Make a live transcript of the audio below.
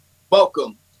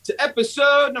Welcome to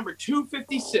episode number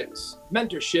 256,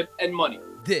 Mentorship and Money.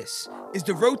 This is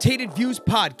the Rotated Views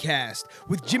podcast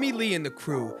with Jimmy Lee and the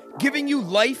crew, giving you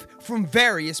life from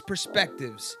various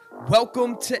perspectives.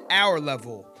 Welcome to our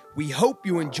level. We hope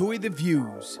you enjoy the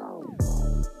views.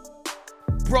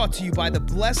 Brought to you by the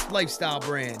Blessed Lifestyle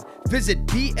brand. Visit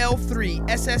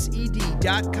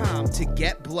BL3SSED.com to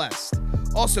get blessed.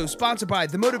 Also sponsored by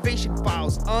The Motivation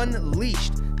Files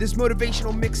Unleashed. This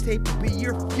motivational mixtape will be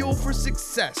your fuel for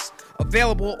success.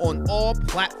 Available on all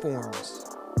platforms.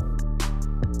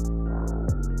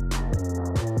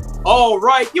 All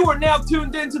right, you are now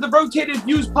tuned in to the Rotated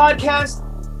Views podcast.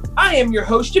 I am your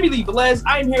host, Jimmy Lee Velez.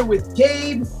 I am here with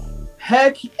Gabe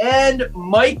Heck and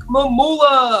Mike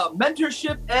Mamula,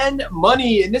 Mentorship and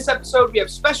Money. In this episode, we have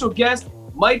special guest,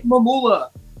 Mike Mamula.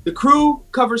 The crew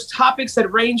covers topics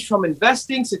that range from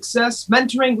investing, success,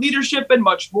 mentoring, leadership, and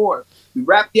much more. We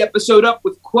wrap the episode up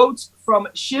with quotes from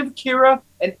Shiv Kira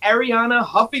and Ariana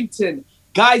Huffington.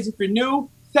 Guys, if you're new,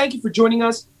 thank you for joining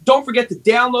us. Don't forget to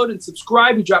download and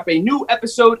subscribe. We drop a new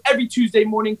episode every Tuesday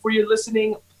morning for your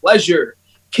listening pleasure.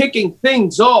 Kicking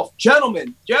things off,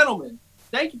 gentlemen,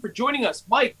 thank you for joining us.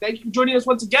 Mike, thank you for joining us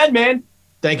once again, man.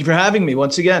 Thank you for having me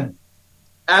once again.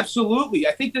 Absolutely.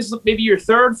 I think this is maybe your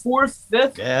third, fourth,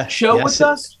 fifth show with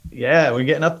us. Yeah, we're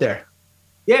getting up there.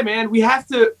 Yeah, man. We have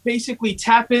to basically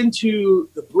tap into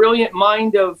the brilliant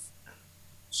mind of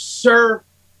Sir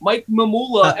Mike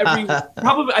Mamula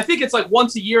probably, I think it's like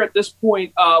once a year at this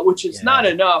point, which is not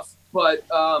enough, but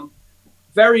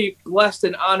very blessed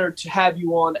and honored to have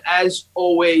you on. As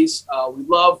always, we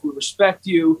respect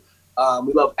you.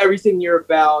 We love everything you're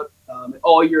about, and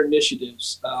all your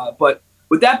initiatives. But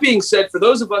with that being said, for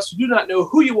those of us who do not know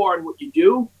who you are and what you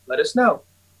do, let us know.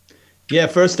 Yeah,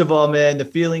 first of all, man, the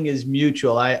feeling is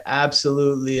mutual. I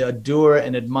absolutely adore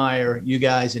and admire you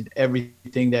guys and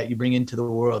everything that you bring into the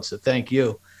world. So thank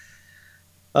you.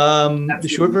 The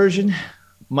short version,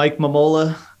 Mike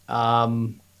Mamula,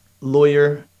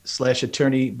 lawyer /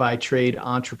 attorney by trade,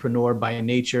 entrepreneur by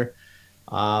nature.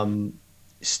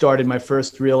 Started my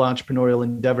first real entrepreneurial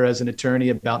endeavor as an attorney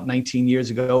about 19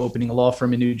 years ago, opening a law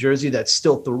firm in New Jersey that's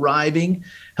still thriving,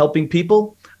 helping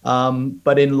people.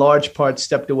 But in large part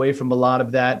stepped away from a lot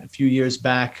of that a few years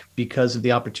back because of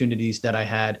the opportunities that I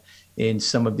had in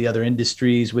some of the other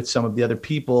industries with some of the other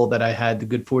people that I had the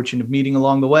good fortune of meeting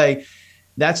along the way.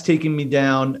 That's taken me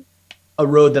down a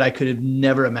road that I could have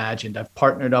never imagined. I've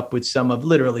partnered up with some of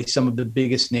the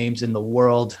biggest names in the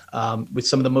world, with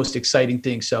some of the most exciting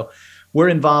things. So we're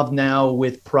involved now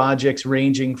with projects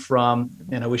ranging from,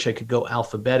 and I wish I could go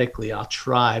alphabetically, I'll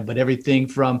try, but everything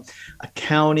from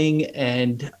accounting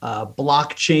and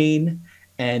blockchain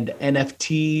and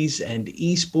NFTs and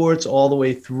esports all the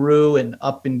way through and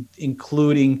up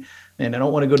including, and I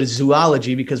don't want to go to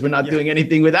zoology because we're not doing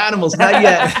anything with animals, not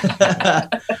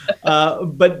yet.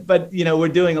 But you know, we're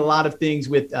doing a lot of things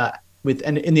with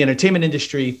in the entertainment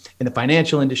industry, in the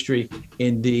financial industry,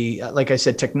 in the, like I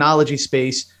said, technology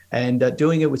space, and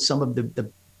doing it with some of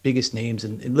the biggest names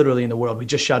and literally in the world. We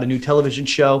just shot a new television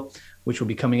show, which will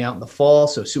be coming out in the fall.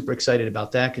 So super excited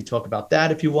about that. Can talk about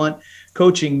that if you want.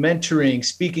 Coaching, mentoring,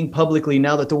 speaking publicly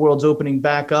now that the world's opening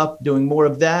back up, doing more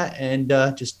of that, and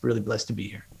just really blessed to be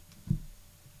here.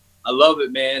 I love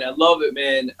it, man.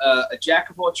 A jack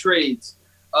of all trades.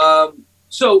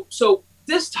 So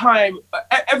this time,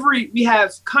 we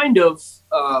have kind of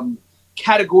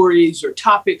categories or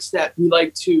topics that we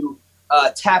like to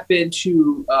tap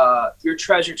into your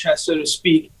treasure chest, so to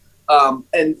speak.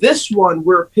 And this one,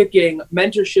 we're picking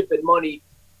mentorship and money.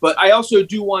 But I also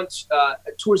do want,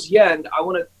 towards the end, I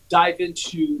want to dive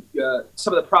into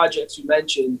some of the projects you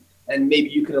mentioned, and maybe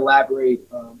you can elaborate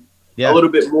a little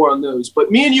bit more on those.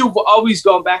 But me and you have always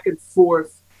gone back and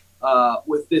forth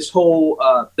with this whole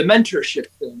the mentorship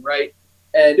thing, right?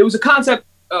 And it was a concept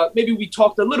maybe we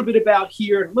talked a little bit about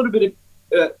here, a little bit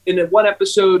in one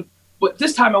episode. But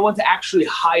this time I want to actually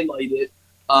highlight it,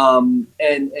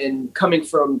 and coming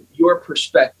from your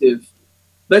perspective,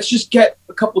 let's just get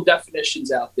a couple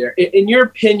definitions out there. In your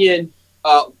opinion,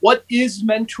 what is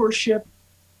mentorship,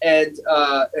 and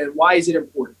why is it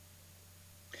important?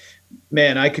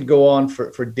 Man, I could go on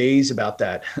for days about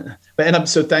that.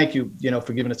 So thank you,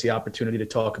 for giving us the opportunity to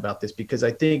talk about this, because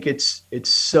I think it's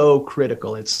so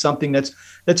critical. It's something that's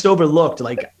overlooked.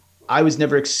 Like, I was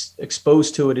never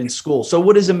exposed to it in school. So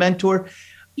what is a mentor?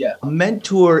 Yeah. A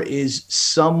mentor is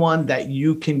someone that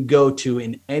you can go to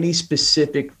in any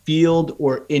specific field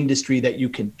or industry that you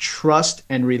can trust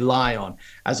and rely on.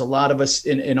 As a lot of us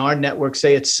in our network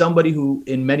say, it's somebody who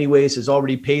in many ways has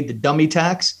already paid the dummy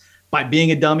tax by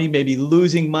being a dummy, maybe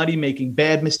losing money, making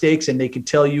bad mistakes, and they can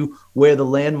tell you where the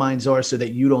landmines are so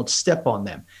that you don't step on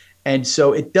them. And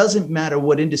so it doesn't matter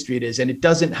what industry it is, and it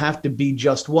doesn't have to be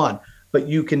just one, but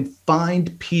you can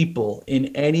find people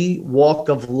in any walk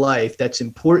of life that's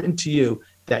important to you,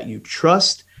 that you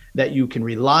trust, that you can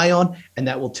rely on, and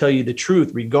that will tell you the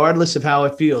truth, regardless of how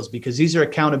it feels, because these are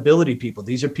accountability people.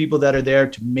 These are people that are there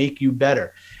to make you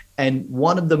better. And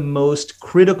one of the most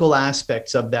critical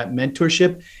aspects of that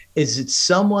mentorship is it's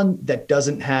someone that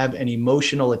doesn't have an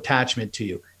emotional attachment to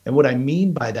you. And what I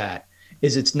mean by that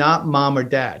is it's not mom or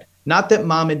dad. Not that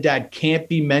mom and dad can't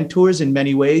be mentors in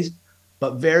many ways,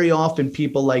 but very often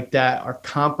people like that are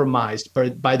compromised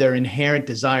by their inherent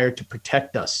desire to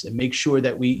protect us and make sure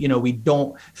that we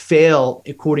don't fail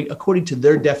according to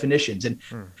their definitions. And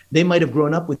they might have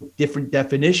grown up with different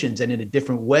definitions and in a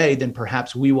different way than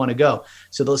perhaps we want to go.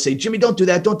 So they'll say, Jimmy, don't do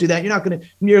that. Don't do that. You're not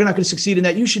going to succeed in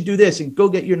that. You should do this and go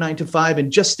get your 9 to 5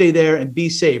 and just stay there and be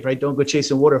safe, right? Don't go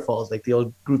chasing waterfalls like the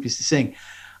old group used to sing.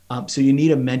 So you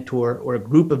need a mentor or a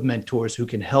group of mentors who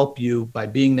can help you by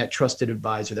being that trusted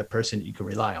advisor, that person that you can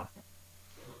rely on.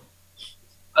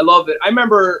 I love it. I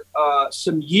remember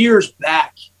some years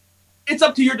back, it's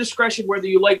up to your discretion whether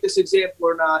you like this example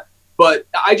or not, but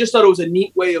I just thought it was a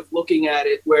neat way of looking at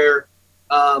it where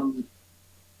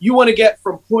you want to get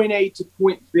from point A to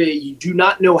point B. You do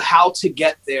not know how to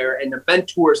get there. And the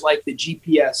mentor is like the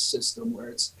GPS system where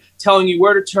it's telling you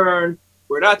where to turn,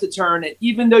 where not to turn. And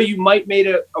even though you might made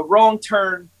a wrong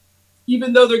turn,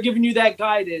 even though they're giving you that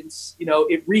guidance,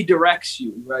 it redirects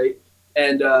you, right?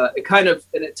 And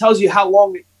it tells you how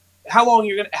long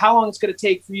it's going to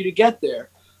take for you to get there.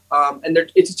 And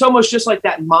it's almost just like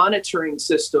that monitoring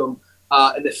system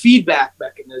and the feedback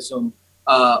mechanism,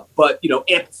 but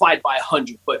amplified by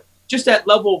 100. But just that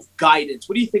level of guidance.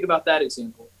 What do you think about that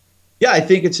example? Yeah, I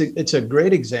think it's a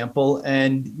great example.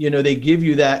 And, they give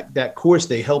you that course.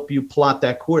 They help you plot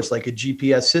that course like a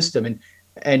GPS system.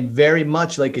 And very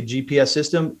much like a GPS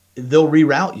system, they'll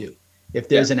reroute you. If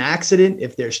there's an accident,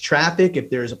 if there's traffic, if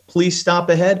there's a police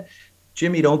stop ahead,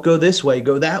 Jimmy, don't go this way,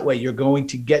 go that way. You're going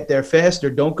to get there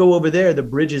faster. Don't go over there. The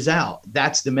bridge is out.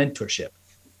 That's the mentorship.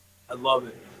 I love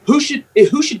it. Who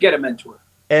should get a mentor?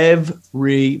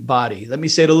 Everybody. Let me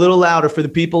say it a little louder for the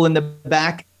people in the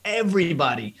back.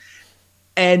 Everybody.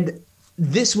 And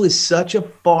this was such a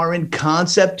foreign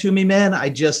concept to me, man.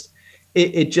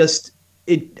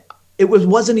 It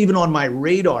wasn't even on my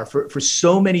radar for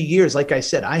so many years. Like I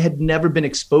said, I had never been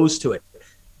exposed to it.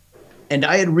 And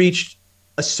I had reached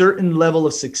a certain level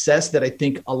of success that I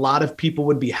think a lot of people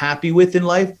would be happy with in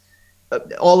life.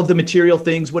 All of the material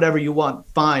things, whatever you want,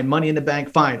 fine. Money in the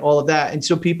bank, fine. All of that. And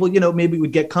so people, maybe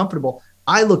would get comfortable.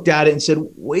 I looked at it and said,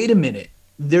 wait a minute.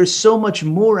 There's so much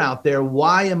more out there.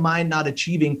 Why am I not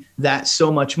achieving that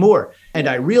so much more? And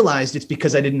I realized it's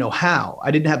because I didn't know how. I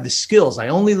didn't have the skills. I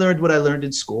only learned what I learned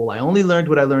in school. I only learned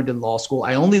what I learned in law school.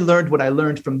 I only learned what I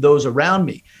learned from those around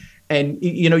me. And,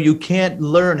 you can't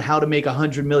learn how to make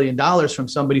 $100 million from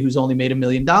somebody who's only made $1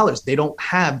 million. They don't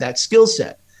have that skill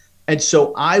set. And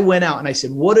so I went out and I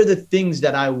said, what are the things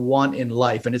that I want in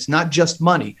life? And it's not just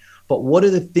money, but what are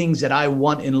the things that I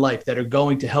want in life that are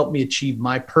going to help me achieve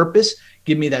my purpose,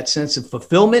 give me that sense of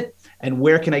fulfillment, and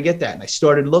where can I get that? And I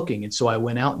started looking. And so I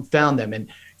went out and found them. And,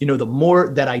 the more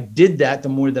that I did that, the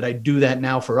more that I do that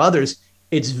now for others,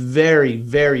 it's very,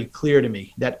 very clear to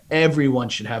me that everyone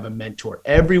should have a mentor.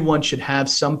 Everyone should have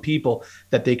some people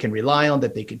that they can rely on,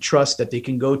 that they can trust, that they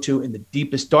can go to in the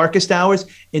deepest, darkest hours,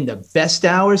 in the best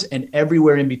hours, and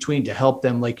everywhere in between to help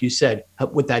them, like you said,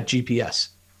 help with that GPS.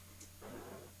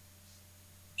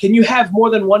 Can you have more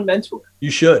than one mentor?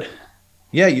 You should.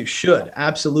 Yeah, you should.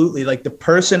 Absolutely. Like the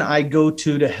person I go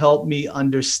to help me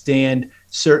understand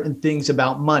certain things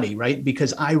about money, right?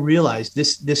 Because I realized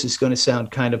this is going to sound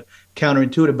kind of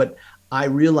counterintuitive, but I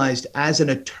realized as an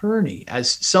attorney,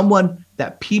 as someone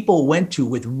that people went to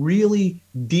with really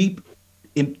deep,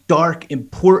 dark,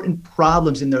 important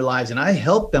problems in their lives, and I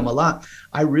helped them a lot,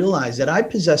 I realized that I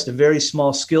possessed a very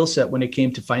small skill set when it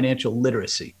came to financial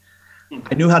literacy.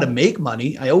 I knew how to make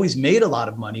money. I always made a lot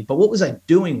of money, but what was I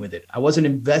doing with it? I wasn't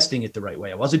investing it the right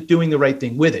way. I wasn't doing the right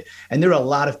thing with it. And there are a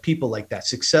lot of people like that,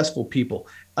 successful people,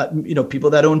 people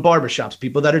that own barbershops,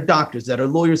 people that are doctors, that are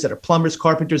lawyers, that are plumbers,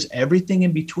 carpenters, everything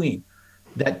in between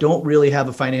that don't really have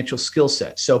a financial skill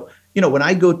set. So, when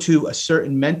I go to a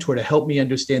certain mentor to help me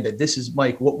understand that this is,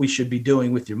 Mike, what we should be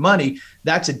doing with your money,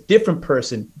 that's a different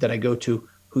person that I go to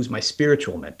who's my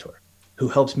spiritual mentor, who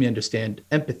helps me understand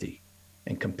empathy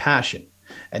and compassion.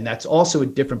 And that's also a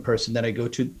different person that I go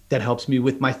to that helps me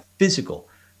with my physical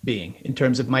being in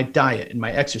terms of my diet and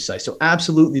my exercise. So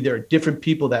absolutely, there are different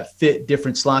people that fit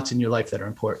different slots in your life that are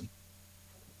important.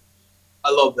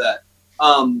 I love that.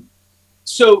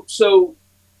 So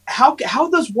how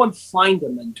does one find a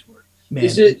mentor? Man.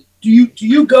 Is it do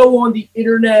you go on the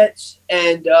internet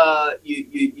and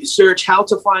you search how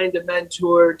to find a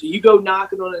mentor? Do you go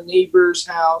knocking on a neighbor's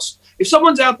house? If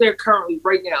someone's out there currently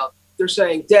right now, they're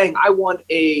saying, "Dang, I want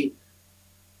a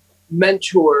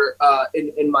mentor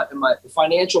in my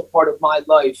financial part of my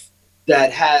life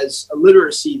that has a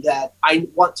literacy that I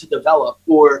want to develop,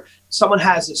 or someone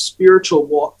has a spiritual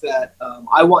walk that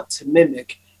I want to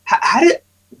mimic." How did,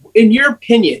 in your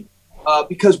opinion,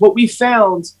 because what we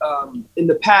found in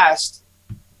the past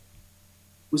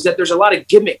was that there's a lot of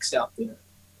gimmicks out there.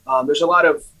 There's a lot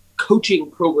of coaching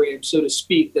programs, so to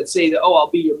speak, that say that, "Oh, I'll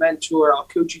be your mentor, I'll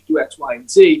coach you through X, Y, and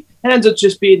Z," and ends up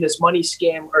just being this money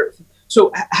scam.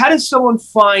 So how does someone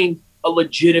find a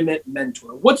legitimate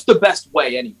mentor? What's the best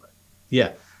way anyway?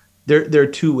 Yeah, there are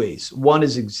two ways. One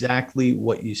is exactly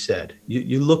what you said.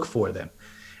 You look for them.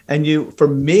 And for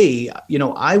me,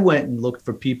 I went and looked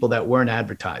for people that weren't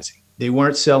advertising. They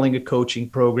weren't selling a coaching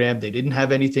program. They didn't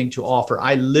have anything to offer.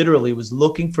 I literally was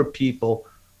looking for people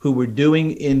who were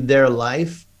doing in their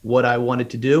life what I wanted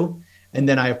to do. And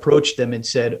then I approached them and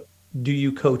said, "Do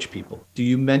you coach people? Do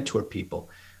you mentor people?"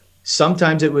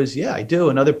 Sometimes it was, "Yeah, I do."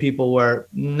 And other people were,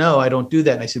 "No, I don't do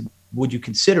that." And I said, "Would you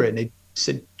consider it?" And they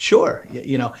said, "Sure."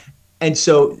 And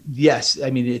so, yes, I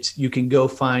mean, you can go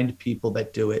find people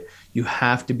that do it. You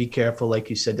have to be careful. Like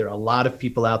you said, there are a lot of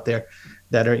people out there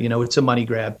that are, it's a money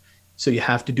grab. So you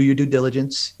have to do your due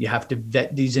diligence. You have to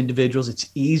vet these individuals. It's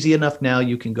easy enough now.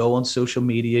 You can go on social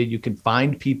media. You can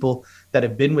find people that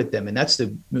have been with them. And that's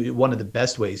one of the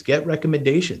best ways. Get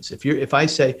recommendations. If I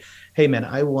say, "Hey man,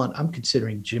 I'm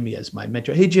considering Jimmy as my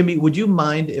mentor. Hey Jimmy, would you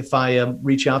mind if I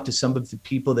reach out to some of the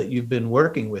people that you've been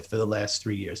working with for the last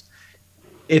 3 years?"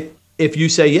 If you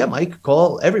say, "Yeah, Mike,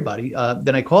 call everybody,"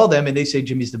 then I call them and they say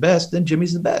Jimmy's the best, then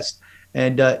Jimmy's the best.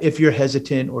 And if you're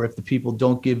hesitant, or if the people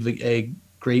don't give a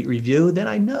great review, then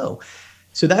I know.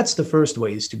 So that's the first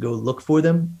way, is to go look for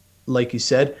them, like you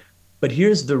said. But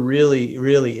here's the really,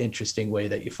 really interesting way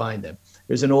that you find them.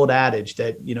 There's an old adage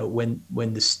that,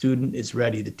 when the student is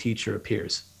ready, the teacher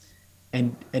appears.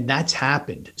 And that's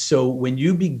happened. So when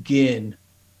you begin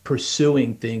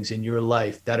pursuing things in your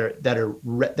life that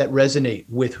resonate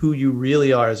with who you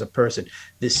really are as a person,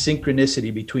 this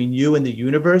synchronicity between you and the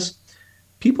universe,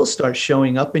 people start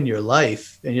showing up in your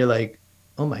life and you're like,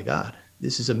 "Oh my God,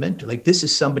 this is a mentor. Like, this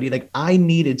is somebody, like, I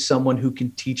needed someone who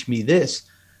can teach me this.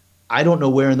 I don't know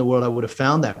where in the world I would have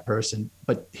found that person,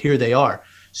 but here they are."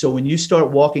 So when you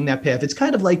start walking that path, it's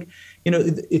kind of like,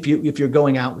 if you're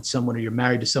going out with someone, or you're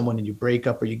married to someone and you break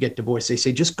up or you get divorced, they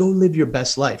say, "Just go live your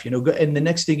best life." And the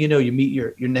next thing you know, you meet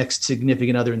your next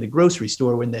significant other in the grocery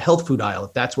store, or in the health food aisle,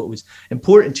 if that's what was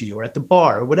important to you, or at the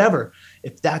bar, or whatever,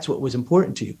 if that's what was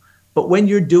important to you. But when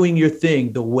you're doing your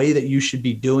thing the way that you should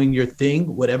be doing your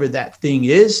thing, whatever that thing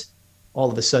is, all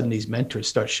of a sudden these mentors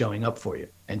start showing up for you.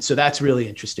 And so that's really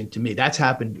interesting to me. That's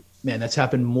happened, man. That's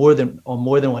happened on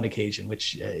more than one occasion,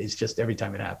 which is just, every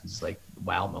time it happens, it's like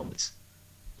wow moments.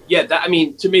 Yeah,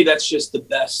 to me, that's just the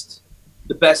best,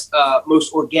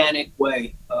 most organic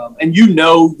way. And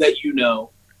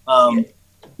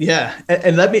Yeah.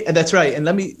 And that's right. And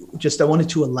I wanted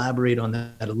to elaborate on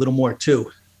that a little more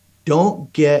too.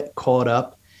 Don't get caught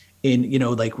up in,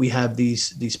 like, we have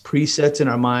these presets in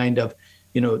our mind of,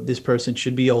 this person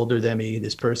should be older than me.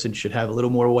 This person should have a little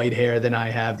more white hair than I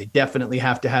have. They definitely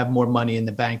have to have more money in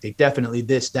the bank. They definitely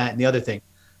this, that, and the other thing.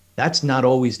 That's not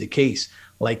always the case.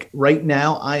 Like right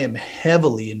now, I am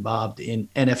heavily involved in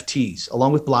NFTs,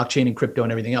 along with blockchain and crypto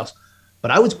and everything else.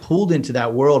 But I was pulled into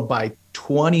that world by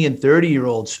 20 and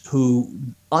 30-year-olds who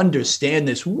understand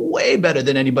this way better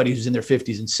than anybody who's in their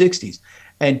 50s and 60s.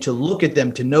 And to look at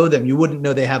them, to know them, you wouldn't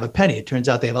know they have a penny. It turns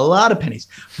out they have a lot of pennies.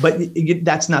 But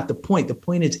that's not the point. The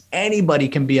point is, anybody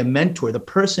can be a mentor. The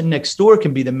person next door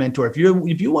can be the mentor. If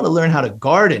you want to learn how to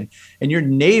garden and your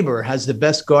neighbor has the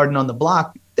best garden on the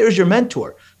block, there's your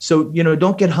mentor. So,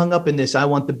 don't get hung up in this. I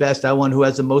want the best. I want who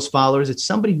has the most followers. It's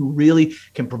somebody who really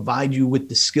can provide you with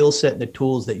the skill set and the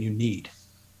tools that you need.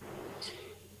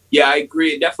 Yeah, I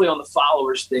agree. Definitely on the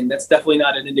followers thing. That's definitely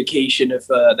not an indication if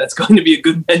that's going to be a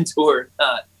good mentor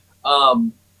or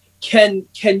not. Can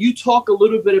you talk a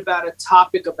little bit about a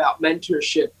topic about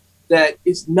mentorship that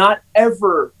is not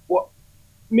ever, well,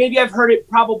 maybe I've heard it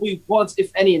probably once,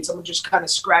 if any, and someone just kind of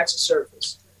scratched the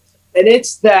surface. And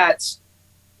it's that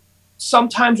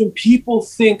sometimes when people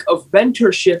think of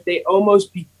mentorship, they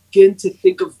almost begin to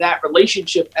think of that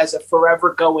relationship as a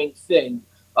forever going thing.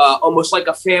 Almost like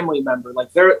a family member,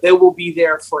 like they will be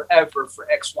there forever for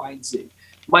X, Y, and Z.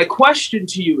 My question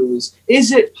to you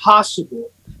is it possible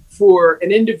for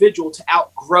an individual to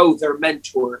outgrow their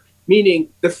mentor, meaning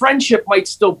the friendship might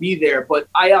still be there, but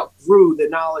I outgrew the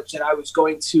knowledge that I was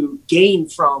going to gain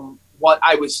from what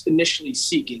I was initially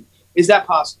seeking. Is that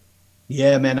possible?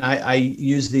 Yeah, man. I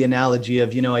use the analogy of,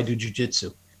 I do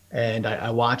jujitsu, and I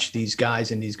watch these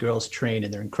guys and these girls train,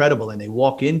 and they're incredible. And they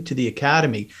walk into the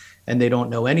academy and they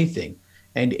don't know anything.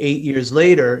 And 8 years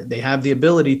later, they have the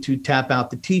ability to tap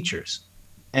out the teachers.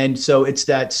 And so it's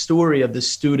that story of the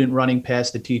student running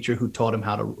past the teacher who taught him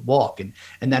how to walk. And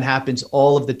that happens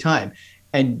all of the time.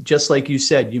 And just like you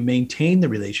said, you maintain the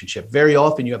relationship. Very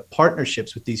often you have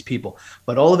partnerships with these people,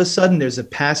 but all of a sudden there's a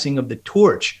passing of the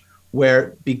torch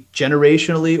where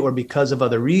generationally or because of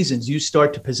other reasons, you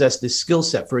start to possess this skill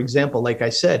set. For example, like I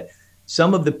said,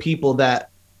 some of the people that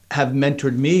have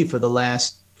mentored me for the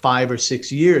last 5 or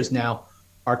 6 years now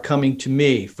are coming to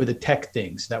me for the tech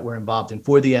things that we're involved in,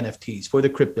 for the NFTs, for the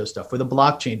crypto stuff, for the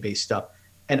blockchain-based stuff.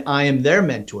 And I am their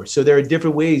mentor. So there are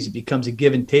different ways it becomes a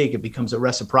give and take. It becomes a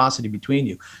reciprocity between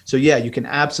you. So yeah, you can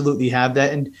absolutely have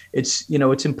that. And it's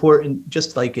important,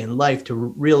 just like in life, to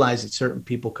realize that certain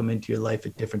people come into your life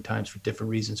at different times for different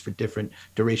reasons, for different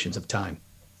durations of time.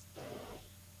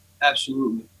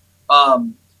 Absolutely.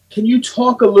 Can you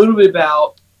talk a little bit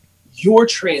about your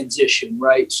transition,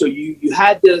 right? So you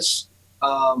had this,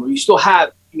 or you still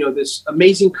have, this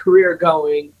amazing career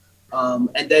going,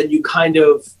 and then you kind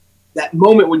of, that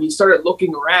moment when you started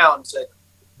looking around, it's like,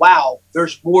 wow,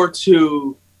 there's more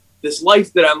to this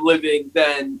life that I'm living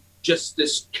than just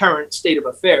this current state of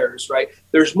affairs, right?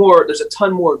 There's a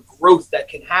ton more growth that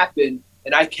can happen,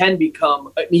 and I can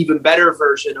become an even better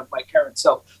version of my current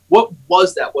self. What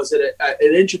was that? Was it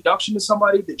an introduction to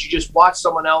somebody? Did you just watch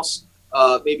someone else,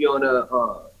 maybe on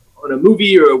a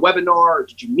movie or a webinar, or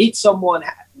did you meet someone?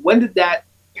 When did that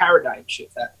paradigm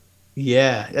shift happen?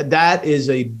 Yeah, that is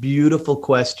a beautiful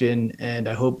question. And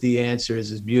I hope the answer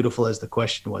is as beautiful as the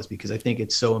question was, because I think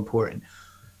it's so important.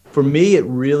 For me, it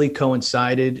really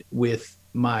coincided with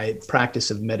my practice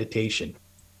of meditation.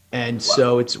 And wow.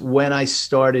 So it's when I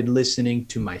started listening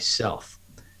to myself,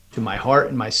 to my heart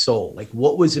and my soul, like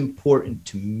what was important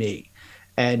to me.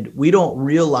 And we don't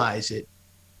realize it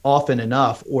often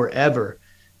enough or ever,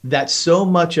 that so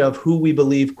much of who we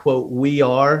believe, quote, we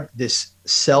are, this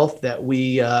self that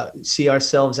we see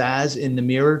ourselves as in the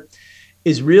mirror,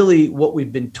 is really what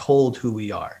we've been told who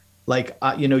we are. Like,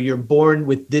 you're born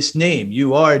with this name.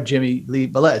 You are Jimmy Lee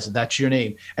Velez. That's your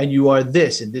name. And you are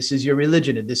this, and this is your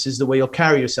religion, and this is the way you'll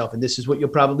carry yourself, and this is what you'll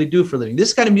probably do for a living.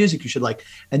 This kind of music you should like.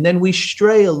 And then we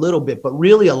stray a little bit, but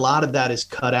really a lot of that is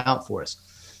cut out for us.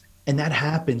 And that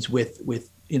happens with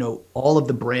all of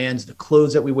the brands, the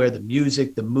clothes that we wear, the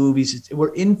music, the movies.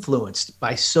 We're influenced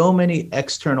by so many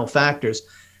external factors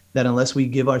that unless we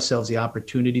give ourselves the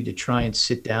opportunity to try and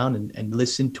sit down and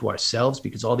listen to ourselves,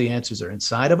 because all the answers are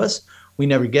inside of us, we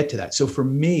never get to that. So for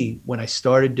me, when I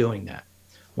started doing that,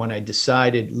 when I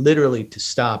decided literally to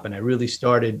stop and I really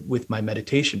started with my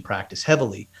meditation practice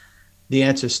heavily, the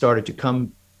answers started to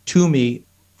come to me,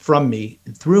 from me,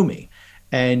 and through me.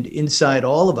 And inside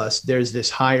all of us, there's this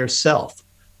higher self,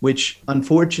 which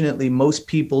unfortunately most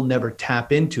people never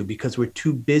tap into because we're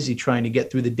too busy trying to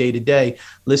get through the day-to-day,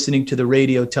 listening to the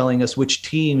radio telling us which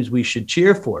teams we should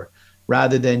cheer for,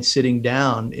 rather than sitting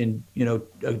down in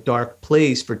a dark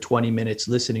place for 20 minutes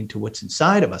listening to what's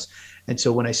inside of us. And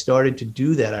so when I started to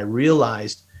do that, I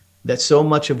realized that so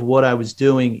much of what I was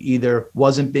doing either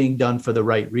wasn't being done for the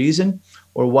right reason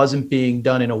or wasn't being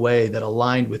done in a way that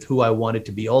aligned with who I wanted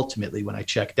to be ultimately when I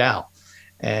checked out.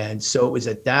 And so it was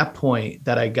at that point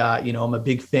that I got, I'm a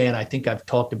big fan. I think I've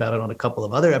talked about it on a couple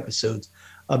of other episodes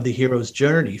of The Hero's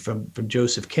Journey from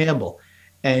Joseph Campbell.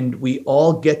 And we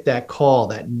all get that call,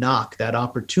 that knock, that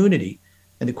opportunity.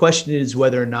 And the question is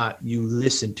whether or not you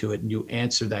listen to it and you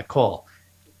answer that call.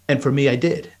 And for me, I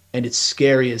did. And it's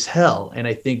scary as hell. And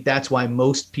I think that's why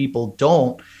most people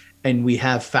don't. And we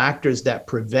have factors that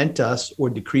prevent us or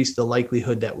decrease the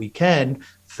likelihood that we can: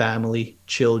 family,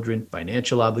 children,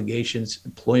 financial obligations,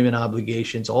 employment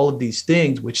obligations, all of these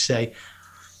things which say,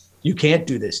 you can't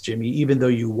do this, Jimmy. Even though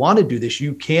you want to do this,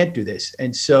 you can't do this.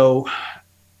 And so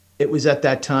it was at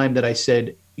that time that I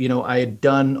said, I had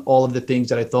done all of the things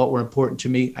that I thought were important to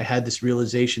me. I had this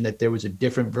realization that there was a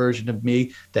different version of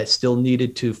me that still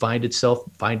needed to find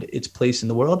its place in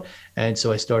the world. And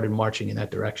so I started marching in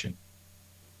that direction.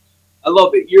 I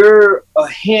love it. You're one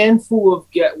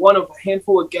of a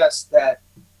handful of guests that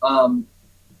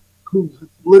who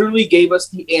literally gave us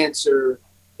the answer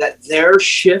that their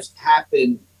shift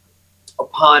happened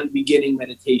upon beginning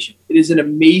meditation. It is an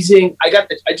amazing. I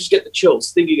just get the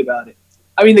chills thinking about it.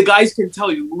 I mean, the guys can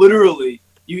tell you literally.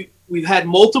 we've had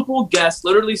multiple guests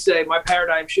literally say my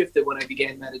paradigm shifted when I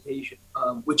began meditation,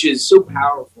 which is so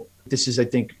powerful. This is, I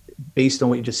think, based on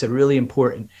what you just said, really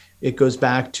important. It goes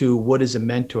back to what is a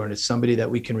mentor, and it's somebody that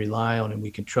we can rely on and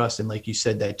we can trust. And like you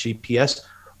said, that GPS,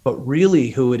 but really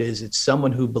who it is, it's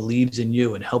someone who believes in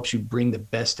you and helps you bring the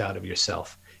best out of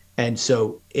yourself. And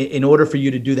so in order for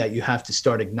you to do that, you have to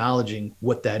start acknowledging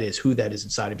what that is, who that is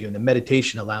inside of you. And the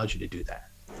meditation allows you to do that.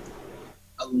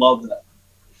 I love that.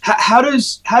 How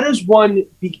does one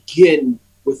begin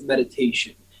with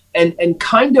meditation and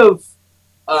kind of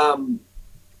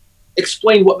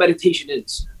explain what meditation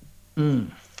is?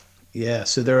 Yeah,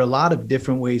 so there are a lot of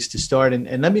different ways to start.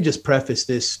 And let me just preface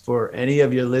this for any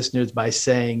of your listeners by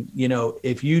saying,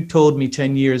 if you told me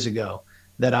 10 years ago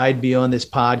that I'd be on this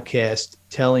podcast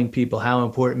telling people how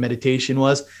important meditation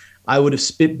was, I would have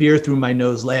spit beer through my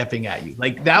nose laughing at you.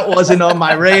 Like, that wasn't on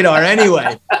my radar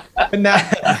anyway.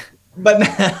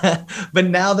 But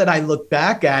now that I look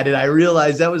back at it, I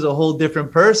realize that was a whole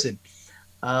different person.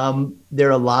 There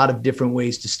are a lot of different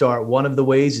ways to start. One of the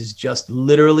ways is just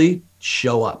literally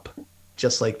show up,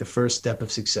 just like the first step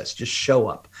of success. Just show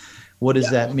up. What does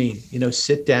that mean?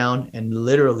 Sit down and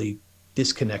literally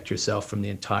disconnect yourself from the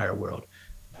entire world.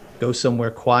 Go somewhere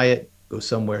quiet, go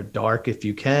somewhere dark if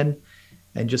you can,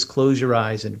 and just close your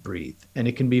eyes and breathe. And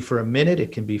it can be for a minute,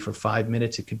 it can be for 5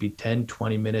 minutes, it could be 10,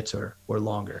 20 minutes or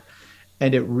longer.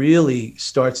 And it really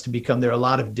starts to become, there are a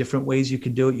lot of different ways you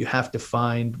can do it. You have to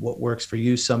find what works for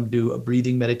you. Some do a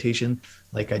breathing meditation.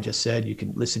 Like I just said, you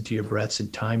can listen to your breaths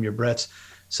and time your breaths.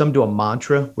 Some do a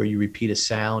mantra where you repeat a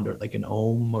sound or like an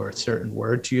om or a certain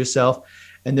word to yourself.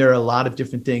 And there are a lot of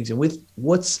different things. And with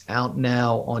what's out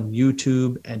now on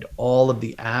YouTube and all of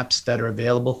the apps that are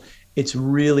available, it's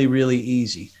really, really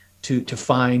easy to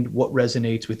find what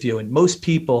resonates with you. And most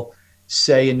people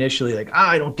say initially, like,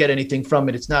 I don't get anything from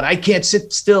it. It's not, I can't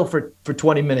sit still for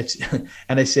 20 minutes.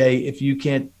 And I say, if you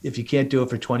can't do it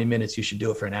for 20 minutes, you should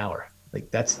do it for an hour. Like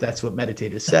that's what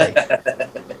meditators say.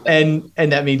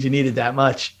 and that means you need it that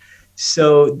much.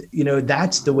 So,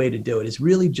 that's the way to do it, is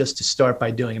really just to start by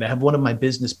doing it. I have one of my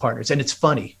business partners, and it's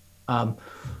funny.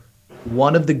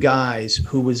 One of the guys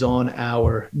who was on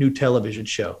our new television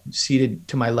show, seated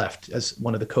to my left as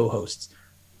one of the co-hosts,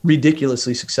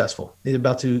 ridiculously successful. He's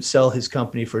about to sell his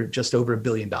company for just over $1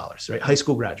 billion, right? High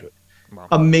school graduate. Wow.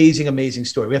 Amazing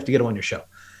story. We have to get him on your show.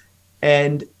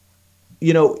 And,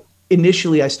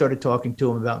 initially I started talking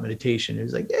to him about meditation. He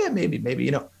was like, yeah, maybe,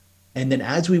 And then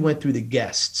as we went through the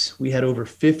guests, we had over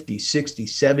 50, 60,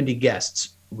 70 guests,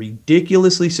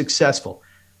 ridiculously successful.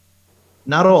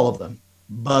 Not all of them,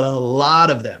 but a lot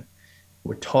of them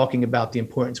were talking about the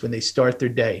importance when they start their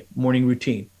day, morning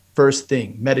routine, first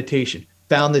thing, meditation.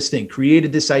 Found this thing,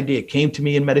 created this idea, came to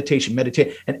me in meditation.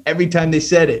 And every time they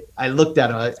said it, I looked at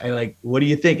him, I like, what do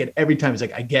you think? And every time he's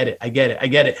like, I get it.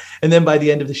 And then by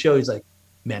the end of the show, he's like,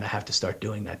 man, I have to start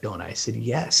doing that, don't I? I said,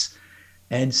 yes.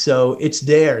 And so it's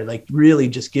there, like really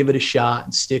just give it a shot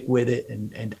and stick with it.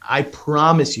 And I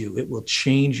promise you, it will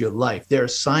change your life. There are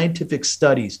scientific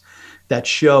studies that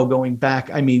show, going back,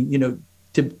 to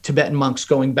Tibetan monks,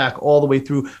 going back all the way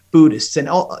through Buddhists, and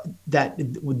all that,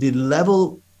 the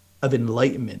level of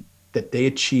enlightenment that they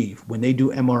achieve when they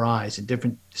do MRIs and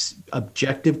different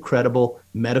objective, credible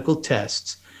medical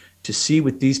tests to see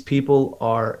what these people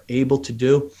are able to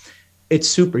do, it's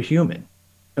superhuman,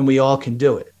 and we all can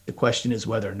do it. The question is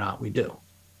whether or not we do.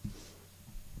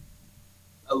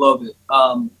 I love it.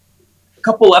 A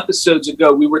couple episodes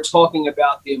ago, we were talking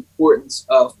about the importance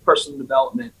of personal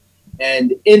development,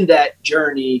 and in that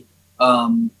journey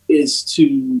is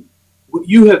to what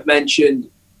you have mentioned.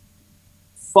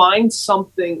 Find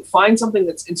something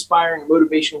that's inspiring,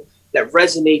 motivational, that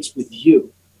resonates with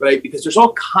you, right? Because there's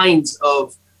all kinds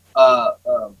of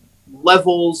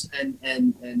levels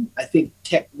and I think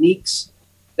techniques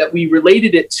that we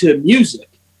related it to music,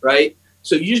 right?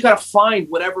 So you just got to find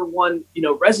whatever one,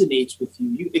 resonates with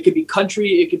you. It could be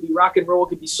country, it could be rock and roll, it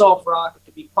could be soft rock, it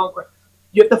could be punk rock.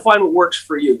 You have to find what works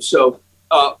for you. So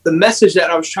the message that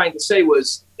I was trying to say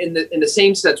was in the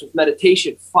same sense with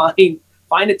meditation, find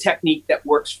a technique that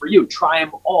works for you. Try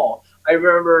them all. I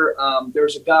remember there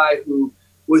was a guy who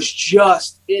was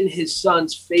just in his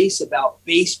son's face about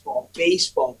baseball.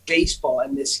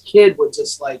 And this kid was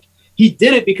just like, he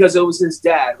did it because it was his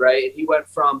dad, right? And he went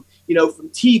from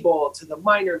T-ball to the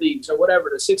minor leagues or whatever,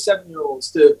 to 6,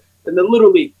 7-year-olds to the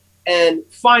little league. And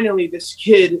finally this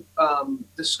kid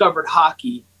discovered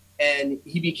hockey, and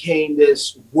he became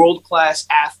this world-class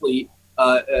athlete,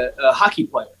 a hockey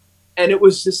player. And it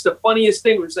was just the funniest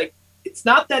thing. It was like, it's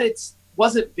not that it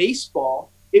wasn't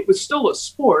baseball. It was still a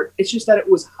sport. It's just that it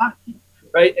was hockey,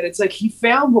 right? And it's like he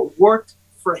found what worked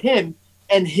for him,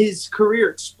 and his career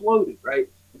exploded, right?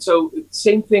 And so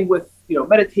same thing with,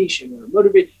 meditation or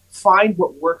motivate. Find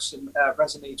what works and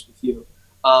resonates with you.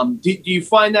 Do you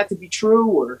find that to be true,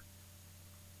 or?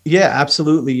 Yeah,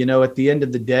 absolutely. At the end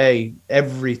of the day,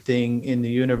 everything in the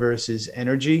universe is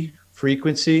energy,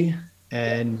 frequency,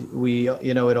 and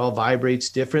it all vibrates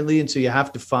differently. And so you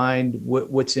have to find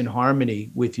what's in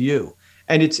harmony with you.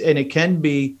 And it can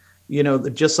be,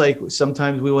 just like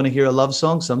sometimes we want to hear a love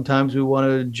song, sometimes we want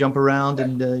to jump around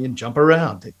and jump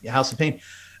around, House of Pain.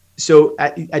 So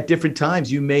at different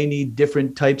times, you may need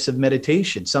different types of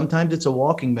meditation. Sometimes it's a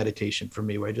walking meditation for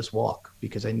me where I just walk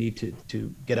because I need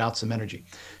to get out some energy.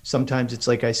 Sometimes it's,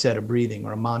 like I said, a breathing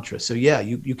or a mantra. So yeah,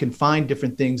 you can find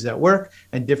different things that work,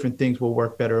 and different things will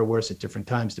work better or worse at different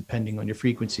times, depending on your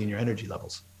frequency and your energy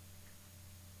levels.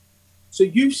 So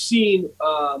you've seen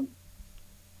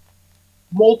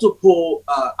multiple,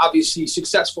 obviously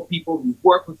successful people. You've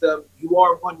worked with them. You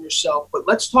are one yourself. But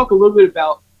let's talk a little bit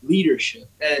about leadership,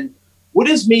 and what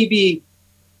is maybe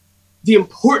the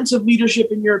importance of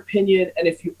leadership in your opinion, and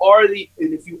if you are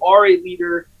a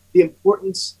leader, the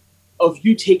importance of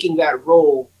you taking that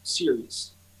role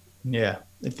serious. Yeah,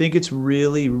 I think it's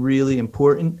really, really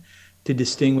important to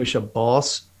distinguish a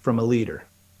boss from a leader,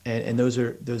 and those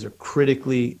are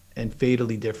critically and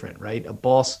fatally different, right? A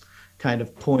boss kind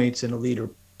of points and a leader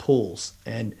pulls,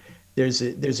 and there's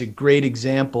a great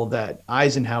example that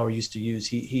Eisenhower used to use.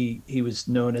 He was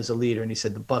known as a leader, and he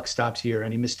said, "The buck stops here.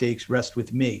 Any mistakes rest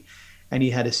with me." And he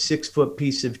had a 6-foot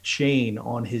piece of chain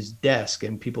on his desk,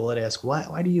 and people would ask,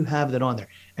 why do you have that on there?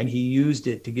 And he used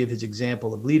it to give his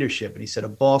example of leadership. And he said, a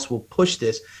boss will push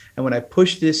this, and when I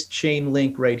push this chain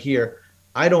link right here,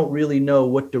 I don't really know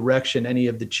what direction any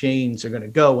of the chains are going to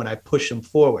go when I push them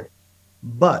forward.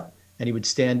 And he would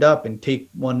stand up and take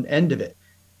one end of it,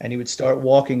 and he would start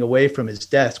walking away from his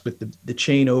desk with the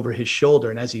chain over his shoulder.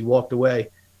 And as he walked away,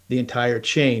 the entire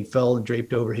chain fell and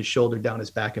draped over his shoulder down his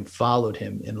back and followed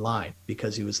him in line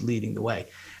because he was leading the way.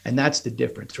 And that's the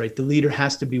difference, right? The leader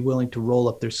has to be willing to roll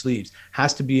up their sleeves,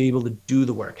 has to be able to do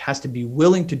the work, has to be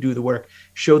willing to do the work,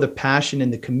 show the passion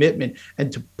and the commitment, and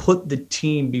to put the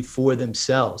team before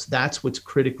themselves. That's what's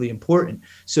critically important,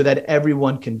 so that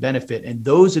everyone can benefit. And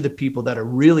those are the people that are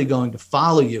really going to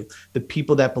follow you, the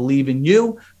people that believe in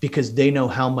you because they know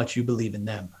how much you believe in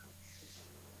them.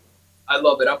 I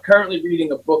love it. I'm currently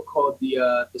reading a book called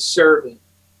The Servant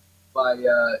by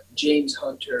James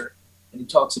Hunter, and he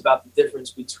talks about the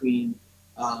difference between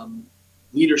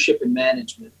leadership and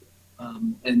management.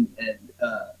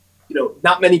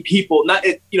 Not many people, not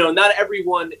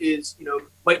everyone is,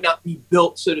 might not be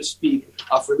built, so to speak,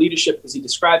 for leadership, because he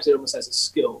describes it almost as a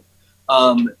skill,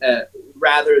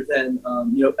 rather than,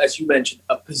 as you mentioned,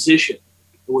 a position,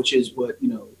 which is what,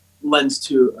 lends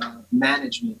to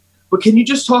management. But can you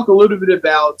just talk a little bit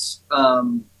about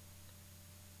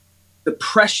the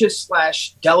precious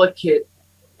 / delicate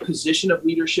position of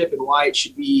leadership and why it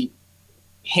should be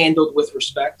handled with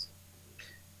respect?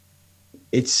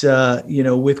 It's,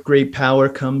 with great power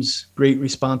comes great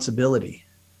responsibility.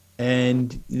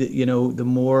 And, the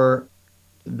more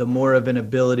of an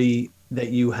ability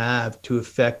that you have to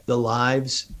affect the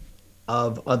lives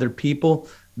of other people,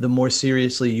 the more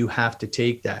seriously you have to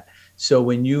take that. So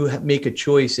when you make a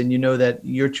choice and you know that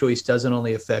your choice doesn't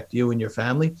only affect you and your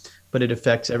family, but it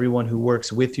affects everyone who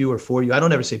works with you or for you. I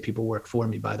don't ever say people work for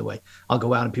me, by the way. I'll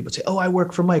go out and people say, oh, I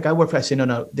work for Mike. I say,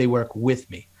 no, they work with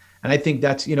me. And I think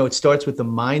that's, it starts with the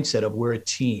mindset of we're a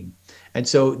team. And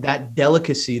so that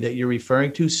delicacy that you're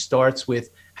referring to starts with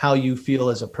how you feel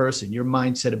as a person, your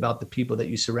mindset about the people that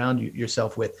you surround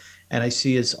yourself with. And I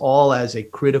see us all as a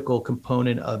critical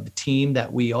component of the team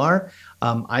that we are.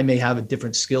 I may have a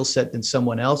different skill set than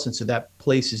someone else, and so that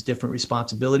places different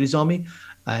responsibilities on me.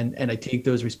 And I take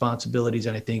those responsibilities,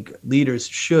 and I think leaders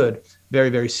should very,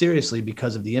 very seriously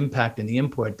because of the impact and the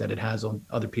import that it has on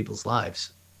other people's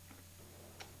lives.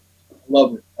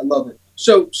 I love it.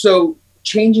 So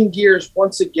changing gears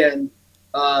once again,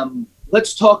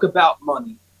 let's talk about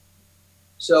money.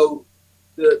 So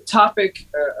the topic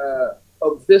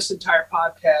of this entire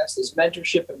podcast is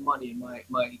mentorship and money.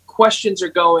 My questions are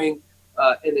going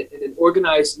in an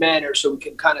organized manner so we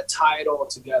can kind of tie it all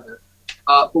together.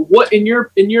 But what, in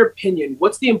your opinion,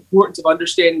 what's the importance of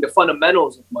understanding the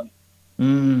fundamentals of money?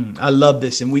 I love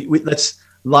this, and we let's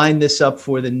line this up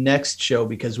for the next show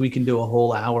because we can do a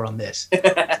whole hour on this.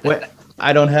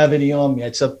 I don't have any on me.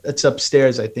 It's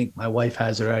upstairs. I think my wife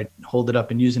has it. I hold it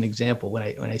up and use an example when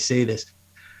I say this.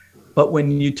 But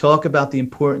when you talk about the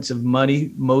importance of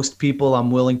money, most people, I'm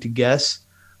willing to guess,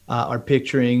 are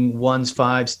picturing ones,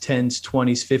 fives, tens,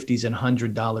 20s, 50s, and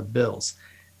 $100 bills.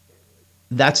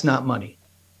 That's not money.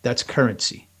 That's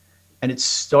currency. And it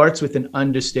starts with an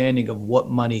understanding of what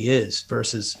money is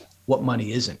versus what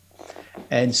money isn't.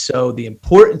 And so the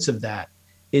importance of that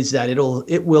is that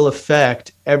it will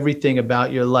affect everything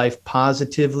about your life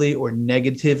positively or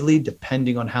negatively,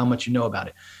 depending on how much you know about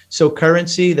it. So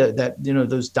currency, that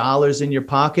those dollars in your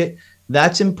pocket,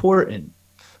 that's important.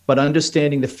 But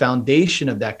understanding the foundation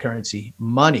of that currency,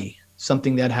 money,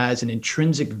 something that has an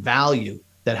intrinsic value,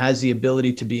 that has the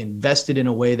ability to be invested in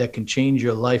a way that can change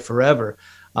your life forever,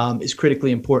 is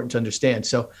critically important to understand.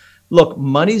 So look,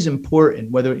 money's important,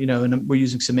 whether, and we're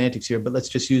using semantics here, but let's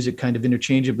just use it kind of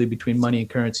interchangeably between money and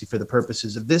currency for the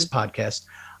purposes of this podcast.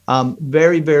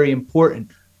 Very, very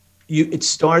important. It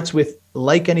starts with,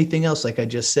 like anything else, like I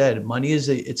just said, money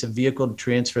it's a vehicle to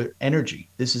transfer energy.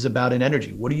 This is about an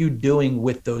energy. What are you doing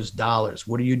with those dollars?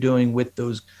 What are you doing with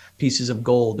those pieces of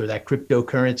gold or that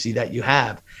cryptocurrency that you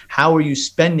have? How are you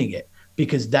spending it?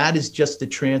 Because that is just the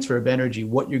transfer of energy,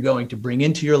 what you're going to bring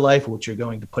into your life, what you're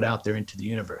going to put out there into the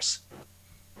universe.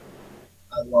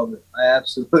 I love it. I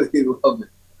absolutely love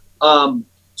it.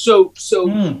 So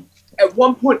at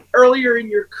one point earlier in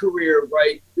your career,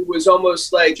 right, it was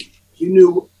almost like you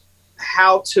knew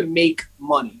how to make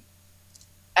money.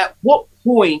 At what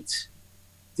point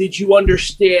did you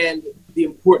understand the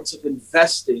importance of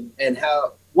investing and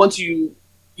how once you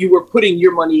were putting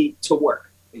your money to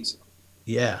work, basically?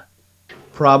 Yeah.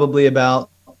 Probably about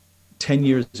 10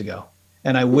 years ago.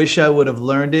 And I wish I would have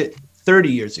learned it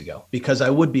 30 years ago, because I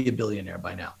would be a billionaire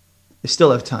by now. I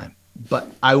still have time, but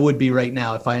I would be right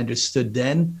now if I understood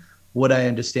then what I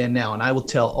understand now. And I will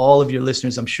tell all of your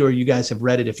listeners, I'm sure you guys have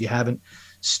read it. If you haven't,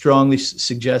 strongly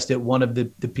suggest it. One of the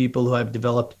people who I've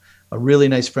developed a really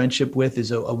nice friendship with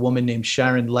is a woman named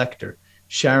Sharon Lechter.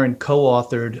 Sharon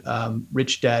co-authored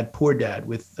Rich Dad, Poor Dad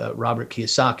with Robert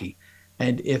Kiyosaki.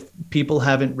 And if people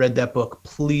haven't read that book,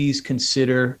 please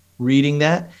consider reading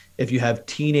that. If you have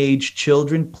teenage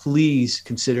children, please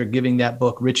consider giving that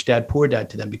book, Rich Dad, Poor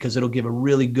Dad, to them, because it'll give a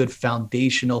really good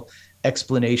foundational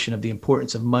explanation of the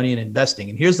importance of money and investing.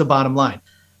 And here's the bottom line.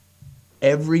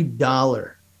 Every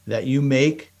dollar that you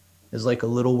make is like a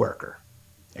little worker,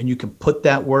 and you can put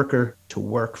that worker to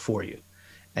work for you.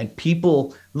 And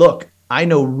people, look, I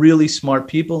know really smart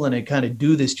people, and I kind of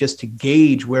do this just to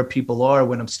gauge where people are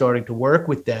when I'm starting to work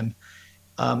with them,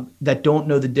 that don't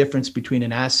know the difference between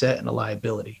an asset and a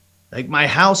liability. Like, my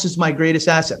house is my greatest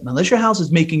asset. Unless your house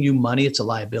is making you money, it's a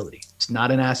liability. It's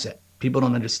not an asset. People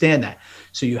don't understand that.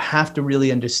 So you have to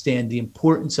really understand the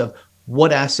importance of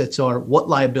what assets are, what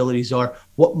liabilities are,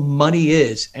 what money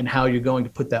is, and how you're going to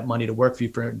put that money to work for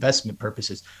you for investment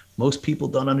purposes. Most people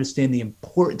don't understand the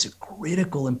importance,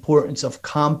 critical importance of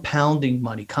compounding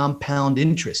money, compound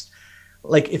interest.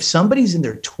 Like, if somebody's in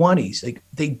their 20s, like,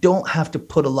 they don't have to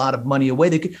put a lot of money away.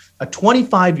 A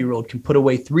 25-year-old can put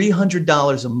away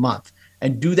 $300 a month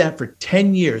and do that for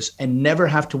 10 years and never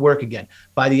have to work again.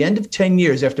 By the end of 10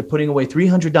 years, after putting away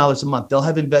 $300 a month, they'll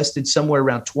have invested somewhere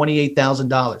around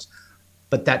 $28,000.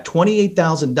 But that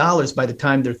 $28,000 by the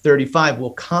time they're 35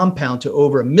 will compound to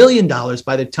over $1 million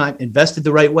by the time invested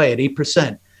the right way at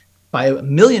 8%, by $1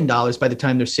 million by the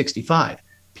time they're 65.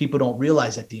 People don't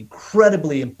realize that the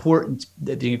incredibly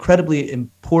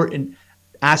important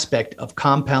aspect of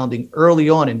compounding early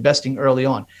on, investing early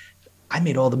on. I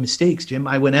made all the mistakes, Jim.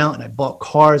 I went out and I bought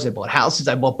cars, I bought houses,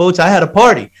 I bought boats. I had a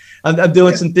party. I'm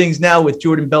doing some things now with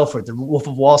Jordan Belfort, the Wolf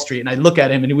of Wall Street. And I look at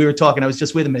him and we were talking, I was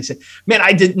just with him. And I said, man,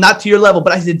 I did not to your level,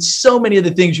 but I did so many of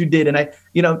the things you did. And I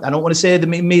don't want to say I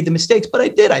made the mistakes, but I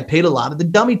did. I paid a lot of the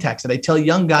dummy tax that I tell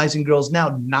young guys and girls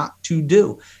now not to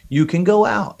do. You can go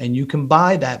out and you can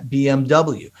buy that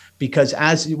BMW, because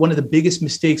as one of the biggest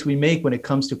mistakes we make when it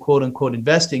comes to quote unquote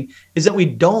investing is that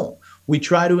we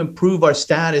try to improve our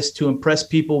status to impress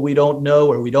people we don't know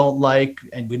or we don't like,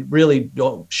 and we really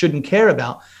shouldn't care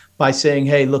about, by saying,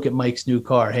 hey, look at Mike's new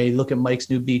car. Hey, look at Mike's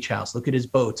new beach house. Look at his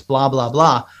boats, blah, blah,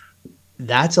 blah.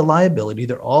 That's a liability.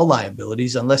 They're all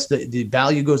liabilities. Unless the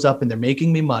value goes up and they're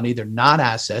making me money, they're not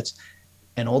assets.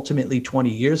 And ultimately 20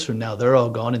 years from now, they're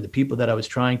all gone. And the people that I was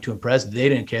trying to impress, they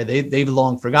didn't care. They've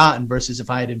long forgotten, versus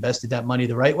if I had invested that money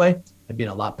the right way, I'd be in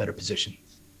a lot better position.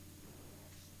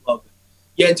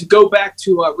 Yeah, and to go back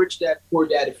to Rich Dad, Poor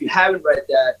Dad, if you haven't read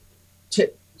that,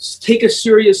 take a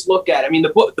serious look at it. I mean,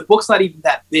 the book's not even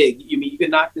that big. You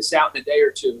can knock this out in a day or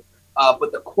two.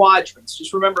 But the quadrants,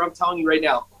 just remember, I'm telling you right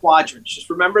now, quadrants. Just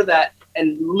remember that,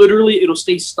 and literally it'll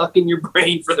stay stuck in your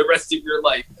brain for the rest of your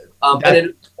life. And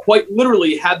it quite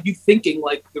literally have you thinking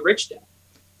like the Rich Dad.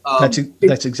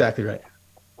 That's exactly right.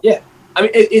 Yeah. I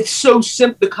mean, it's so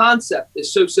simple. The concept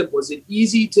is so simple. Is it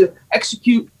easy to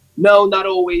execute? No, not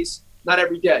always. Not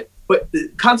every day, but the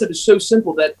concept is so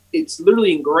simple that it's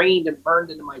literally ingrained and burned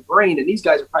into my brain. And these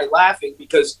guys are probably laughing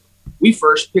because we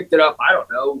first picked it up, I don't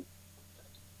know,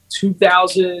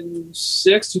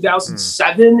 2006,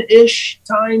 2007-ish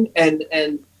time. And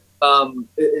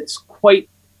it's quite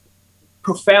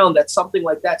profound that something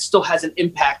like that still has an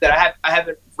impact that I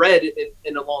haven't read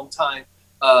in a long time.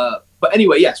 But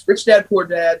anyway, yes, Rich Dad, Poor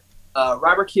Dad,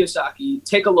 Robert Kiyosaki,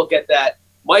 take a look at that.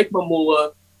 Mike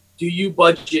Mamula, do you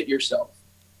budget yourself?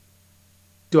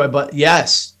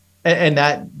 Yes. And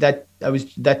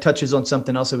that touches on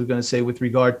something else I was going to say with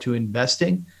regard to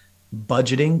investing,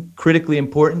 budgeting, critically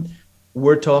important.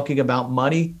 We're talking about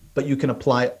money, but you can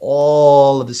apply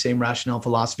all of the same rationale and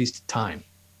philosophies to time,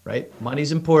 right?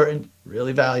 Money's important,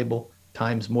 really valuable.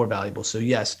 Time's more valuable. So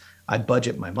yes, I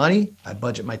budget my money. I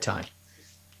budget my time.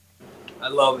 I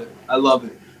love it.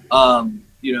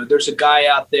 There's a guy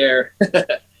out there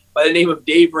by the name of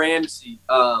Dave Ramsey.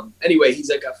 Anyway, he's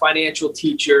like a financial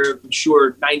teacher. I'm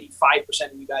sure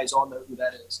 95% of you guys all know who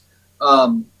that is.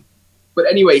 But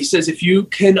anyway, he says if you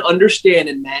can understand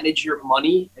and manage your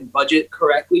money and budget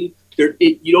correctly,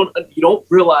 you don't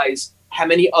realize how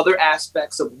many other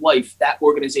aspects of life that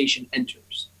organization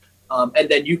enters. And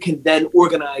then you can then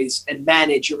organize and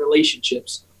manage your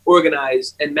relationships,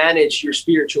 organize and manage your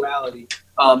spirituality.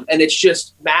 And it's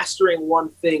just mastering one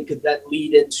thing could then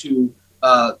lead into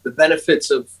the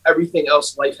benefits of everything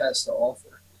else life has to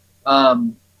offer.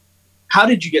 How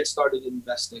did you get started in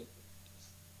investing?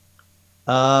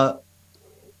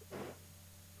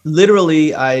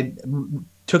 Literally, I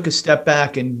took a step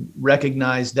back and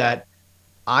recognized that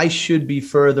I should be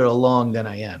further along than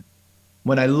I am.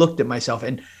 When I looked at myself,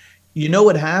 and you know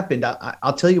what happened?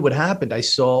 I'll tell you what happened. I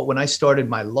saw when I started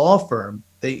my law firm,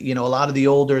 a lot of the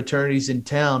older attorneys in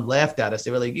town laughed at us.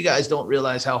 They were like, "You guys don't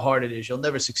realize how hard it is. You'll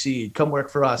never succeed. Come work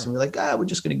for us." And we're like, we're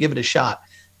just going to give it a shot.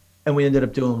 And we ended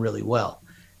up doing really well.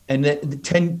 And then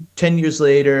 10 years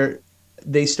later,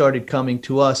 they started coming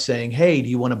to us saying, "Hey, do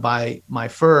you want to buy my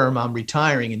firm? I'm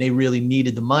retiring." And they really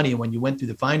needed the money. And when you went through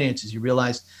the finances, you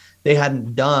realized they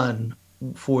hadn't done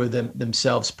for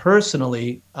themselves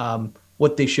personally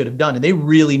what they should have done. And they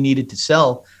really needed to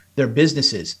sell their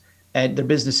businesses. And their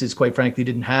businesses, quite frankly,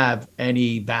 didn't have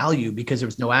any value because there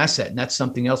was no asset. And that's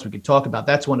something else we could talk about.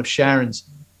 That's one of Sharon's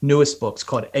newest books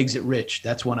called Exit Rich.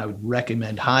 That's one I would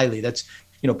recommend highly. That's,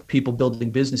 people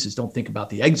building businesses don't think about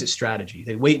the exit strategy.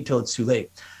 They wait until it's too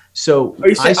late. So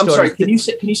I'm sorry, can you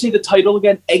say the title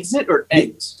again? Exit or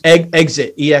eggs?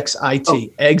 Exit, EXIT. Oh,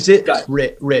 Exit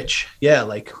Rich. Yeah,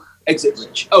 like Exit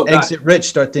Rich. Oh, Exit Rich.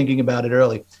 Start thinking about it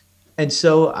early. And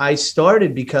so I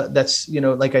started because that's,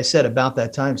 like I said, about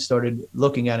that time, started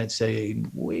looking at it saying,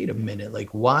 wait a minute, like,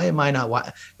 why am I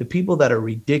not, the people that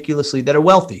are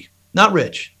wealthy, not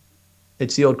rich,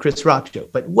 it's the old Chris Rock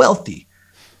joke, but wealthy,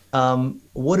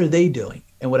 what are they doing?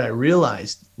 And what I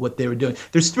realized what they were doing,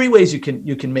 there's three ways you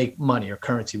can make money or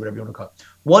currency, whatever you want to call it.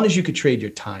 One is you could trade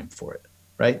your time for it,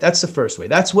 right? That's the first way.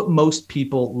 That's what most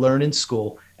people learn in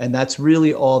school. And that's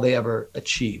really all they ever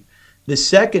achieve. The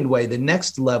second way, the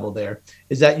next level there,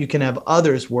 is that you can have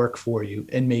others work for you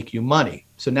and make you money.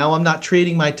 So now I'm not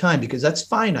trading my time because that's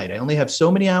finite. I only have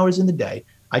so many hours in the day.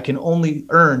 I can only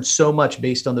earn so much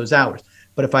based on those hours.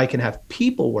 But if I can have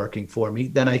people working for me,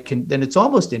 then it's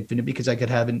almost infinite because I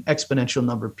could have an exponential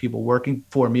number of people working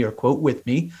for me or quote with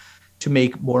me to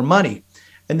make more money.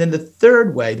 And then the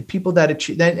third way, the people that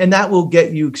achieve, and that will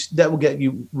get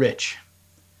you rich.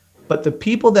 But the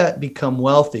people that become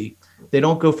wealthy, they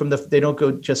don't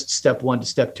go just step one to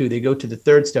step two. They go to the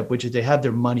third step, which is they have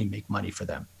their money make money for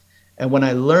them. And when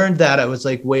I learned that, I was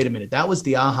like, wait a minute, that was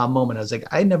the aha moment. I was like,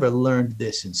 I never learned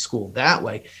this in school that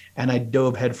way. And I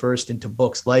dove headfirst into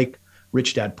books like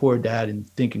Rich Dad, Poor Dad and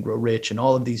Think and Grow Rich and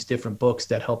all of these different books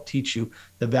that help teach you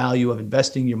the value of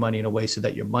investing your money in a way so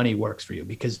that your money works for you.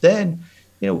 Because then,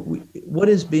 what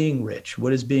is being rich?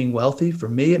 What is being wealthy? For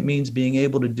me, it means being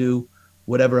able to do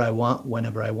whatever I want,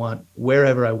 whenever I want,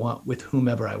 wherever I want, with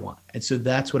whomever I want. And so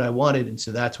that's what I wanted. And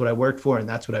so that's what I worked for. And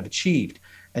that's what I've achieved.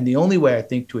 And the only way I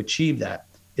think to achieve that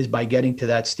is by getting to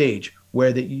that stage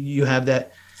where you have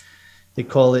that, they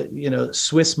call it,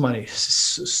 Swiss money,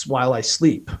 while I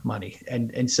sleep money.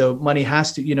 And so money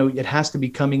has to, it has to be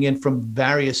coming in from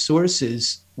various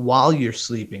sources while you're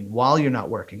sleeping, while you're not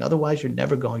working. Otherwise, you're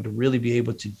never going to really be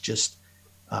able to just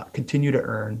continue to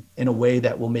earn in a way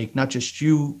that will make not just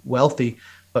you wealthy,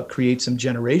 but create some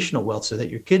generational wealth so that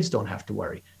your kids don't have to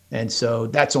worry. And so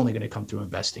that's only going to come through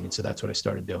investing. And so that's what I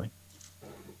started doing.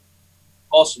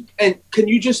 Awesome. And can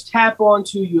you just tap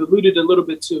onto, you alluded a little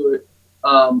bit to it,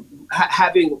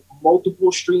 having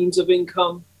multiple streams of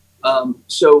income.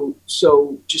 So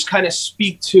just kind of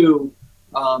speak to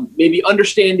maybe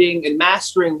understanding and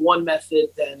mastering one method,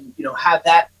 then have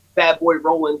that bad boy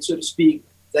rolling, so to speak,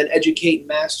 then educate and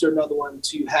master another one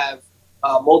to have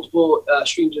multiple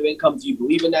streams of income. Do you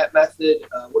believe in that method?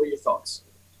 What are your thoughts?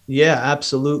 Yeah,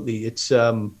 absolutely.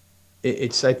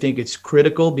 I think it's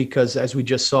critical because, as we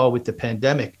just saw with the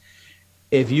pandemic,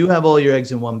 if you have all your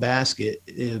eggs in one basket,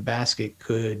 the basket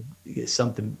could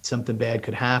something bad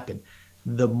could happen.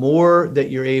 The more that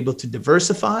you're able to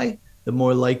diversify, the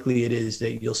more likely it is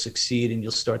that you'll succeed and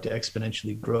you'll start to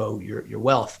exponentially grow your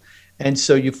wealth. And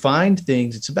so you find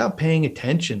things, it's about paying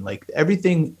attention. Like,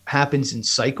 everything happens in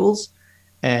cycles,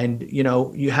 and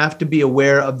you have to be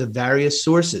aware of the various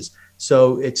sources.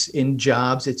 So it's in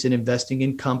jobs, it's in investing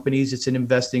in companies, it's in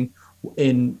investing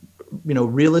in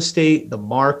real estate, the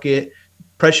market,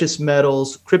 precious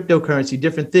metals, cryptocurrency,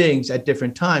 different things at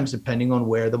different times depending on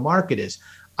where the market is.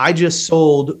 I just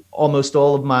sold almost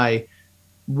all of my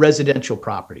residential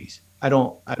properties. I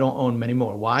don't own many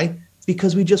more. Why?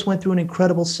 Because we just went through an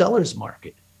incredible seller's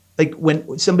market. Like,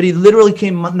 when somebody literally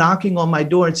came knocking on my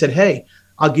door and said, "Hey,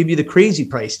 I'll give you the crazy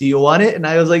price. Do you want it?" And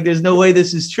I was like, "There's no way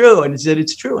this is true." And he said,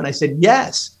 "It's true." And I said,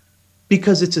 "Yes,"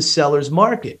 because it's a seller's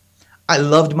market. I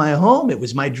loved my home. It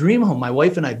was my dream home. My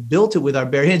wife and I built it with our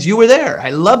bare hands. You were there.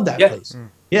 I loved that place.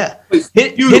 Yeah.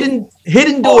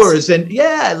 Hidden doors. And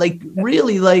like,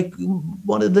 really, like,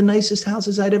 one of the nicest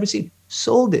houses I'd ever seen.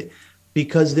 Sold it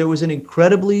because there was an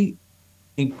incredibly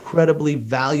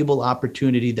valuable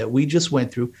opportunity that we just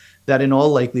went through that in all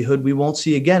likelihood we won't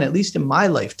see again, at least in my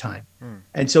lifetime.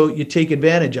 And so you take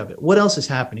advantage of it. What else is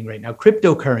happening right now?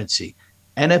 Cryptocurrency,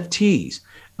 NFTs.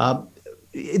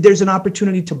 There's an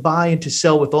opportunity to buy and to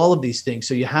sell with all of these things.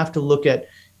 So you have to look at,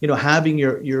 having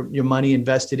your money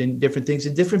invested in different things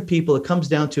and different people. It comes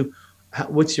down to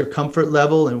what's your comfort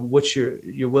level and what's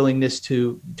your willingness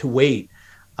to wait.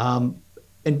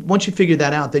 And once you figure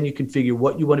that out, then you can figure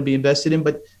what you want to be invested in.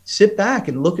 But sit back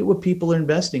and look at what people are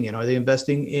investing in. Are they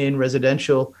investing in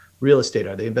residential real estate?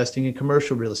 Are they investing in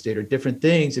commercial real estate or different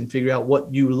things? And figure out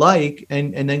what you like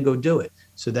and then go do it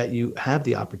so that you have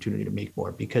the opportunity to make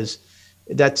more. Because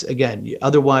that's, again,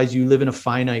 otherwise you live in a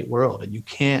finite world and you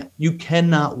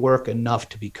cannot work enough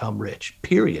to become rich,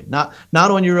 period. Not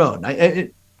on your own,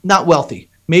 not wealthy,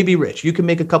 maybe rich. You can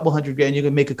make a couple $100,000, you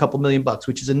can make a couple $1 million,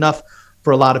 which is enough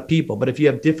for a lot of people. But if you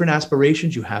have different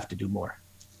aspirations, you have to do more.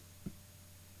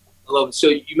 I love it. So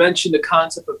you mentioned the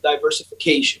concept of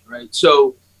diversification, right?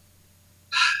 So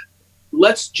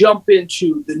let's jump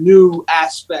into the new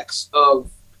aspects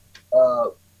of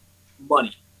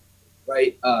money,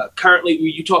 right? Currently,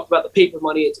 you talked about the paper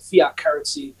money. It's a fiat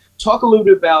currency. Talk a little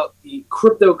bit about the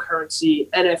cryptocurrency,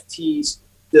 NFTs.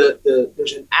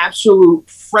 There's an absolute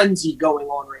frenzy going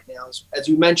on right now. As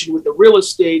you mentioned with the real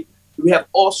estate, we have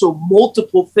also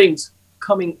multiple things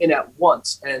coming in at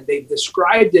once. And they've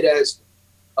described it as,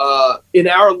 in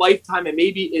our lifetime and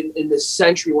maybe in this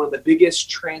century, one of the biggest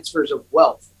transfers of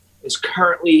wealth is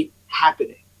currently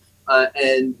happening.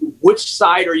 And which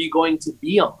side are you going to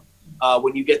be on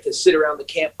when you get to sit around the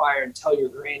campfire and tell your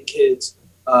grandkids,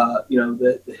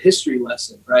 the history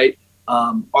lesson, right?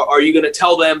 Are you going to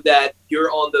tell them that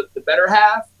you're on the better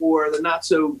half or the not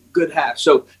so good half?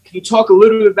 So can you talk a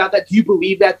little bit about that? Do you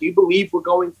believe that? Do you believe we're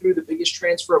going through the biggest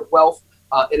transfer of wealth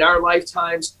in our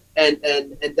lifetimes? And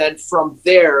then from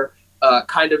there,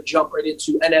 kind of jump right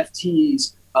into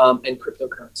NFTs and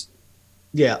cryptocurrency.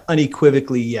 Yeah,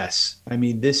 unequivocally, yes. I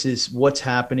mean, this is what's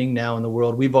happening now in the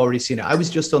world. We've already seen it. I was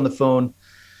just on the phone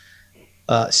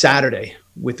Saturday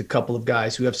with a couple of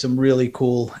guys who have some really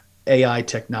cool AI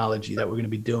technology that we're going to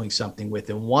be doing something with.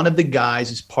 And one of the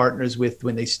guys is partners with,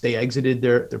 when they exited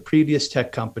their previous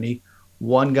tech company,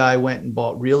 one guy went and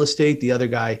bought real estate. The other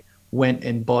guy went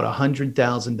and bought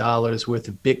 $100,000 worth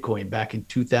of Bitcoin back in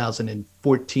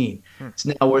 2014. It's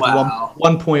now worth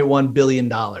 $1.1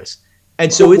 billion.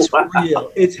 And so it's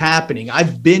real. It's happening.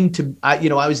 I've been to,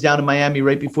 I was down in Miami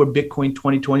right before Bitcoin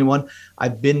 2021.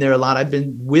 I've been there a lot. I've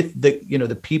been with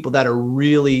the people that are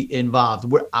really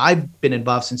involved. I've been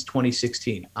involved since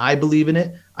 2016. I believe in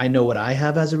it. I know what I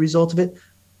have as a result of it.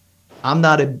 I'm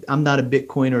not a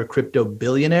Bitcoin or a crypto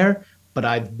billionaire, but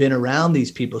I've been around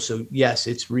these people. So yes,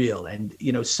 it's real. And,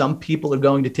 some people are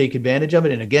going to take advantage of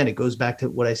it. And again, it goes back to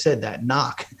what I said, that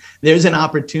knock. There's an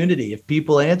opportunity. If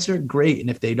people answer, great. And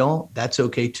if they don't, that's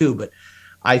okay too. But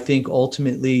I think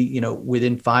ultimately,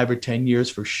 within 5 or 10 years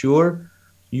for sure,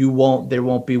 there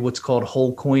won't be what's called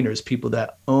whole coiners, people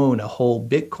that own a whole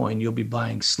Bitcoin. You'll be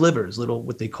buying slivers,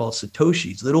 what they call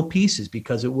Satoshis, little pieces,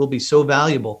 because it will be so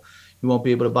valuable. You won't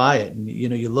be able to buy it. And,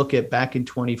 you look at back in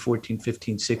 2014,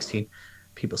 15, 16,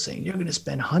 people saying, you're going to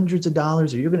spend hundreds of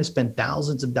dollars or you're going to spend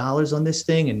thousands of dollars on this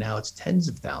thing. And now it's tens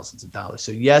of thousands of dollars.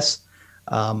 So yes,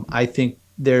 I think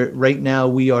right now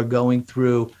we are going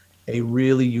through a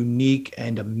really unique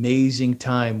and amazing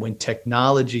time when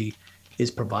technology is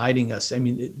providing us. I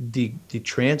mean, the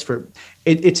transfer,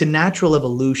 it's a natural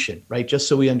evolution, right? Just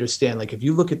so we understand, like if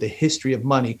you look at the history of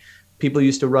money, people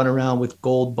used to run around with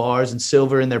gold bars and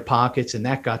silver in their pockets, and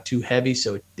that got too heavy.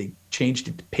 So they changed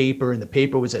it to paper, and the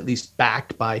paper was at least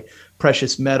backed by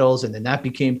precious metals. And then that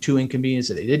became too inconvenient.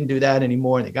 So they didn't do that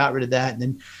anymore, and they got rid of that. And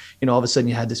then, all of a sudden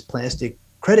you had this plastic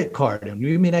credit card. And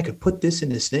you mean I could put this in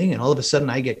this thing, and all of a sudden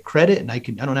I get credit, and I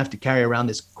don't have to carry around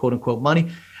this quote unquote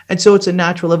money. And so it's a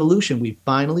natural evolution. We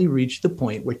finally reached the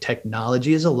point where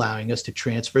technology is allowing us to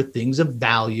transfer things of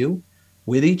value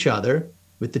with each other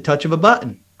with the touch of a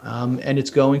button. And it's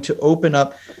going to open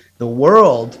up the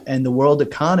world and the world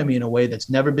economy in a way that's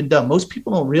never been done. Most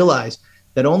people don't realize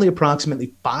that only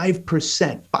approximately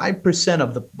 5%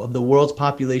 of the world's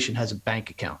population has a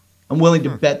bank account. I'm willing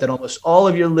to bet that almost all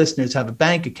of your listeners have a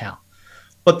bank account.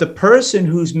 But the person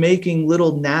who's making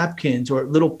little napkins or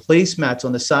little placemats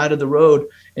on the side of the road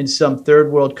in some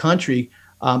third world country,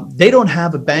 they don't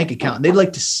have a bank account. They'd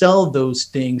like to sell those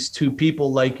things to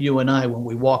people like you and I when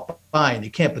we walk by, and they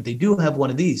can't, but they do have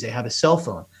one of these. They have a cell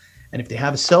phone. And if they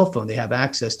have a cell phone, they have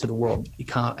access to the world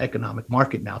economic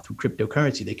market now through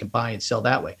cryptocurrency. They can buy and sell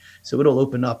that way. So it'll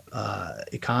open up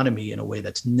economy in a way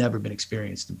that's never been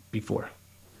experienced before.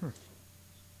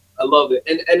 I love it.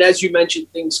 And as you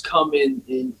mentioned, things come in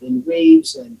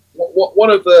waves. And one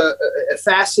of the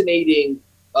fascinating,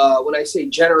 when I say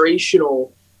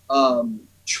generational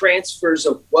transfers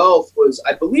of wealth was,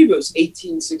 I believe it was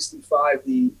 1865,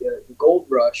 the gold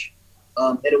rush.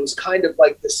 And it was kind of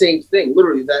like the same thing,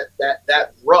 literally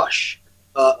that rush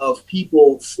of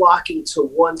people flocking to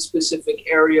one specific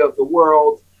area of the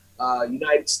world,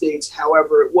 United States,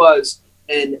 however it was,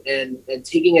 and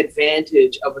taking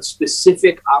advantage of a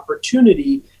specific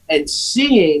opportunity and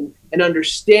seeing and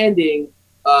understanding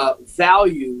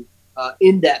value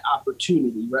in that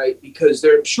opportunity, right? Because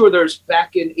I'm sure there's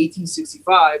back in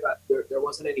 1865, there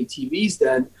wasn't any TVs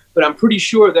then, but I'm pretty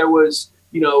sure there was,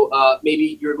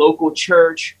 maybe your local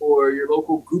church or your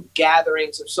local group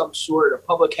gatherings of some sort, or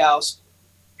public house.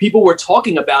 People were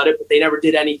talking about it, but they never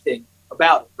did anything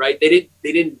about it, right? They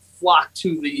didn't flock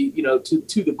to the,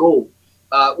 to the gold.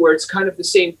 Where it's kind of the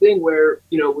same thing where,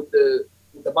 with the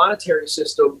monetary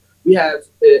system, we have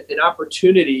an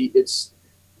opportunity. It's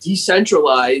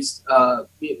decentralized,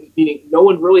 meaning no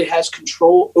one really has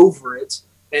control over it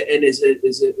and is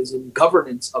in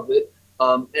governance of it.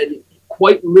 And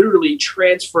quite literally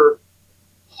transfer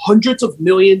hundreds of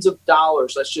millions of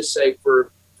dollars, let's just say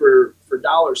for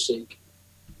dollar's sake,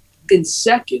 in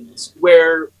seconds,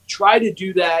 where try to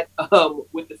do that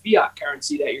with the fiat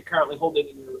currency that you're currently holding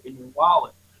in your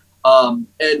wallet.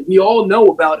 And we all know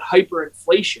about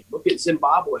hyperinflation. Look at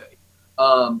Zimbabwe,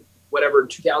 whatever,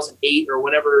 2008 or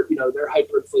whenever, they're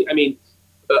hyperinflation. I mean,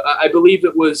 I believe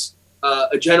it was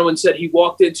a gentleman said he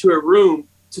walked into a room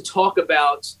to talk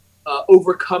about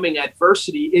overcoming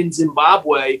adversity in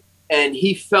Zimbabwe, and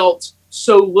he felt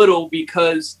so little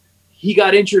because he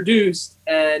got introduced,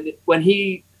 and when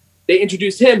they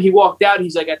introduced him, he walked out.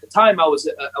 He's like, at the time, I was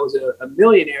a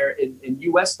millionaire in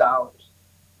U.S. dollars.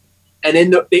 And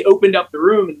then they opened up the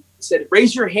room and said,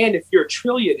 raise your hand if you're a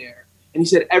trillionaire. And he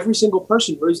said, every single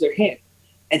person raised their hand.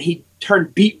 And he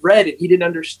turned beet red, and he didn't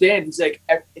understand. He's like,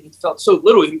 and he felt so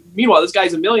little. Meanwhile, this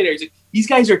guy's a millionaire. He's like, these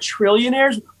guys are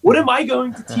trillionaires. What am I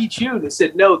going to teach you? And they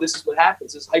said, no, this is what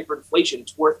happens. It's hyperinflation.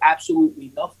 It's worth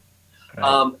absolutely nothing.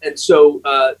 Right. And so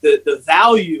the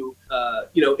value,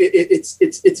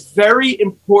 it's very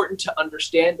important to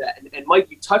understand that. And Mike,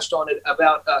 you touched on it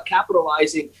about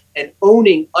capitalizing and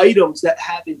owning items that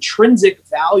have intrinsic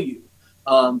value,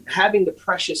 having the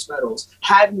precious metals,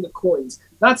 having the coins.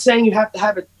 Not saying you have to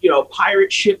have a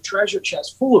pirate ship treasure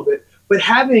chest full of it, but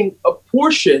having a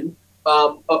portion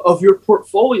of your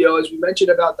portfolio, as we mentioned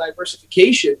about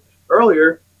diversification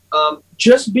earlier.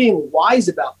 Just being wise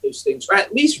about those things, or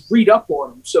at least read up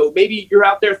on them. So maybe you're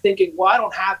out there thinking, well, I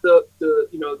don't have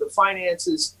the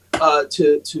finances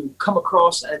to come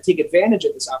across and take advantage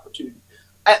of this opportunity.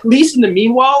 At least in the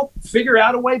meanwhile, figure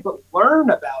out a way, but learn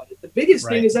about it. The biggest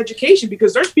thing is education,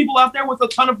 because there's people out there with a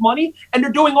ton of money and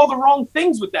they're doing all the wrong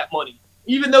things with that money.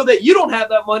 Even though that you don't have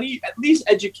that money, at least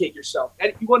educate yourself.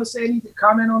 And you want to say anything,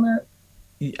 comment on that?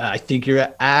 I think you're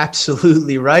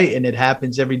absolutely right. And it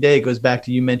happens every day. It goes back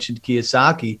to, you mentioned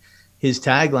Kiyosaki, his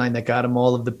tagline that got him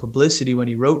all of the publicity when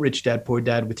he wrote Rich Dad, Poor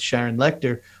Dad with Sharon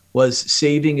Lechter was,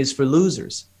 saving is for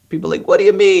losers. People are like, what do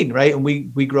you mean? Right. And we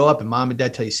grow up and mom and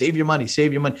dad tell you, save your money,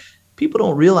 save your money. people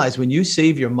don't realize when you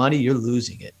save your money, you're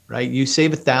losing it, right? You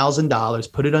save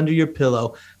 $1,000, put it under your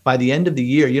pillow. By the end of the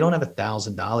year, you don't have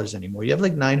 $1,000 anymore. You have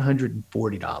like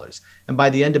 $940. And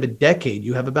by the end of a decade,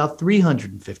 you have about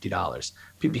 $350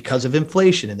 because of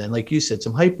inflation. And then, like you said,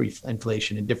 some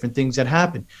hyperinflation and different things that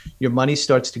happen. Your money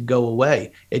starts to go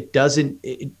away. It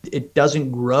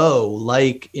doesn't grow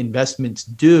like investments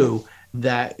do,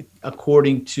 that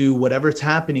according to whatever's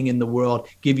happening in the world,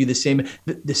 give you the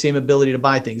same ability to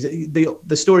buy things.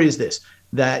 The story is this,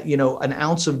 that, you know, an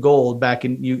ounce of gold back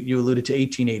in, you alluded to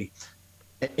 1880.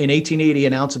 In 1880,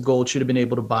 an ounce of gold should have been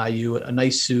able to buy you a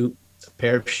nice suit, a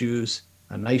pair of shoes,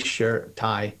 a nice shirt,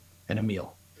 tie, and a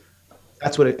meal.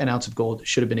 That's what an ounce of gold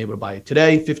should have been able to buy you.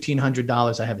 Today,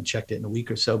 $1,500. I haven't checked it in a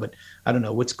week or so, but I don't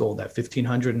know what's gold at,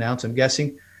 $1,500 an ounce, I'm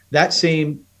guessing. That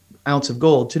same ounce of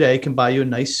gold today can buy you a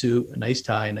nice suit, a nice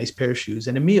tie, a nice pair of shoes,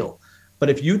 and a meal. But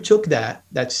if you took that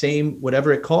same,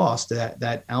 whatever it cost,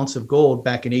 that ounce of gold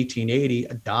back in 1880,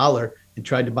 $1, and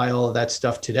tried to buy all of that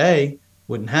stuff today,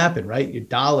 wouldn't happen, right? Your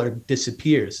dollar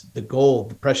disappears. The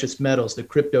gold, the precious metals, the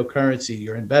cryptocurrency,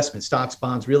 your investment, stocks,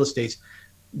 bonds, real estate,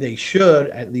 they should,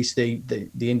 at least the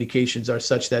indications are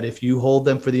such that if you hold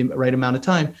them for the right amount of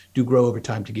time, do grow over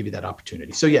time to give you that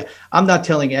opportunity. So yeah, I'm not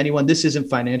telling anyone, this isn't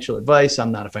financial advice. I'm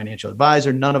not a financial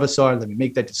advisor. None of us are. Let me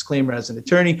make that disclaimer as an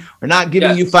attorney. We're not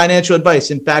giving you financial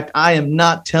advice. In fact, I am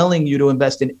not telling you to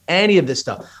invest in any of this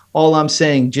stuff. All I'm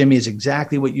saying, Jimmy, is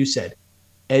exactly what you said.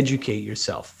 Educate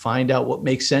yourself. Find out what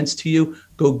makes sense to you.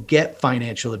 Go get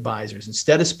financial advisors.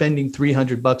 Instead of spending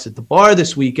 $300 at the bar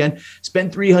this weekend,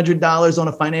 spend $300 on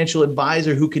a financial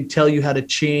advisor who can tell you how to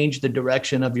change the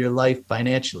direction of your life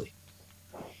financially.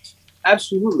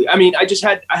 Absolutely. I mean,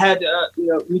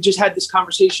 we just had this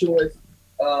conversation with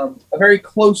a very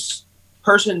close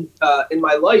person in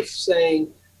my life,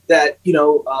 saying that, you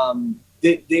know,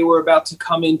 they were about to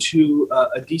come into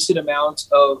a decent amount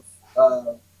of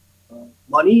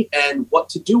money and what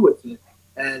to do with it.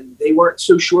 And they weren't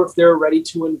so sure if they were ready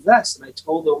to invest. And I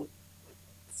told them,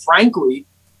 frankly,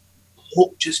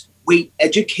 just wait,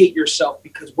 educate yourself,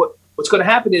 because what's going to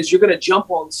happen is you're going to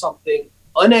jump on something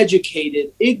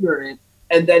uneducated, ignorant,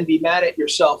 and then be mad at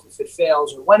yourself if it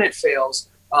fails or when it fails.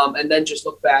 And then just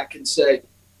look back and say,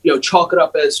 you know, chalk it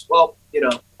up as, well, you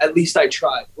know, at least I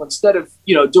tried. Well, instead of,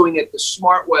 you know, doing it the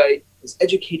smart way, is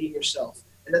educating yourself.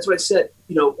 And that's what I said.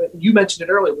 You know, you mentioned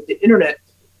it earlier with the internet.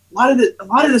 A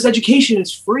lot of this education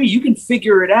is free. You can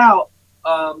figure it out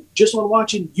just on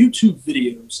watching YouTube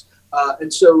videos.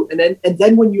 And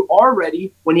then when you are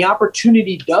ready, when the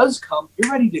opportunity does come, you're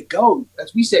ready to go.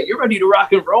 As we say, you're ready to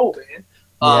rock and roll,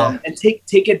 man. And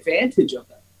take advantage of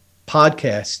that.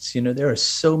 Podcasts. You know, there are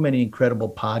so many incredible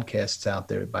podcasts out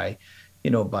there by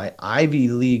Ivy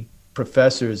League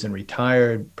professors and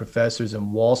retired professors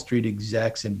and Wall Street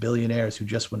execs and billionaires who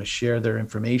just want to share their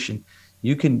information.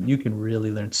 You can really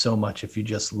learn so much if you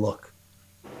just look.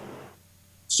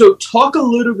 So talk a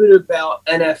little bit about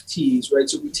NFTs, right?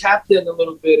 So we tapped in a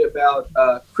little bit about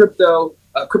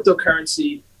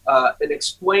cryptocurrency, and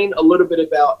explain a little bit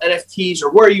about NFTs,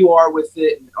 or where you are with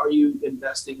it, and are you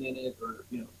investing in it, or,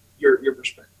 you know, your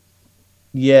perspective.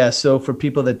 Yeah. So for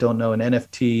people that don't know, an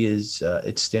NFT is,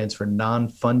 it stands for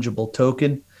non-fungible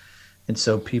token. And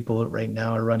so people right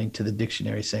now are running to the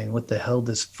dictionary saying, what the hell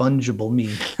does fungible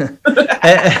mean?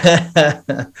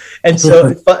 And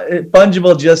so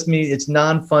fungible just means it's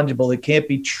non-fungible. It can't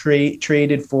be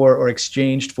traded for or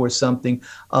exchanged for something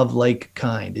of like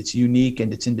kind. It's unique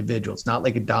and it's individual. It's not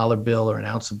like a dollar bill or an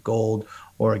ounce of gold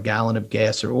or a gallon of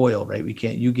gas or oil, right? We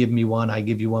can't, you give me one, I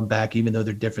give you one back, even though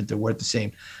they're different, they're worth the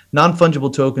same.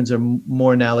 Non-fungible tokens are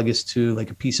more analogous to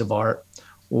like a piece of art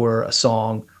or a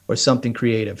song or something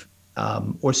creative,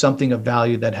 or something of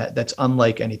value that's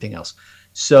unlike anything else.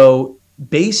 So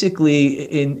basically,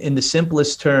 in the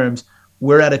simplest terms,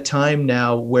 we're at a time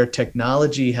now where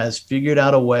technology has figured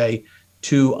out a way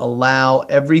to allow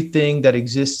everything that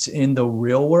exists in the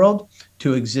real world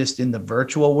to exist in the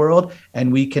virtual world.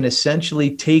 And we can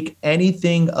essentially take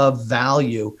anything of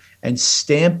value and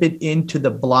stamp it into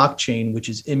the blockchain, which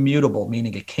is immutable,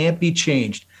 meaning it can't be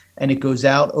changed. And it goes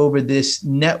out over this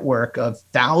network of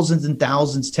thousands and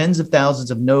thousands, tens of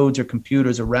thousands of nodes or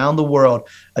computers around the world,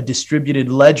 a distributed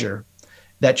ledger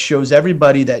that shows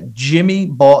everybody that Jimmy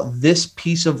bought this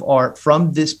piece of art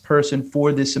from this person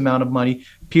for this amount of money,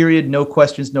 period. No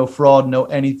questions, no fraud, no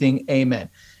anything. Amen.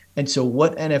 And so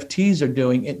what NFTs are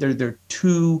doing, there are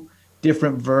two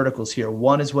different verticals here.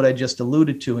 One is what I just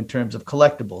alluded to in terms of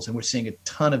collectibles. And we're seeing a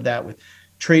ton of that with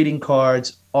trading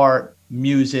cards, art,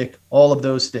 music, all of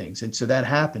those things. And so that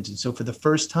happens. And so for the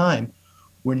first time,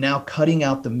 we're now cutting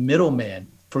out the middleman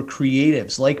for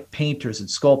creatives like painters and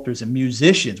sculptors and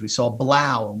musicians. We saw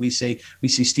Blau, and we see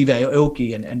Steve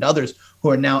Aoki and others who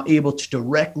are now able to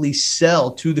directly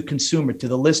sell to the consumer, to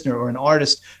the listener, or an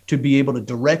artist to be able to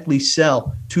directly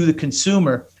sell to the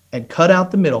consumer and cut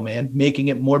out the middleman, making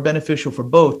it more beneficial for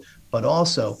both, but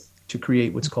also to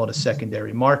create what's called a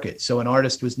secondary market. So an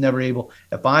artist was never able,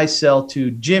 if I sell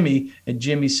to Jimmy and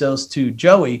Jimmy sells to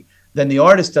Joey, then the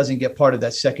artist doesn't get part of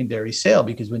that secondary sale,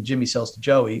 because when Jimmy sells to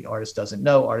Joey, artist doesn't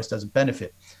know, artist doesn't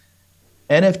benefit.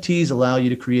 NFTs allow you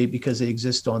to create, because they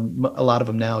exist on, a lot of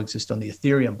them now exist on the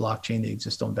Ethereum blockchain. They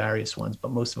exist on various ones,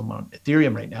 but most of them are on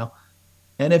Ethereum right now.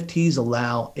 NFTs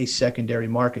allow a secondary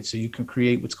market. So you can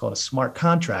create what's called a smart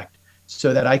contract,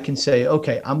 so that I can say,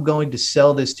 okay, I'm going to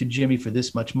sell this to Jimmy for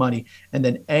this much money. And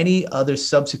then any other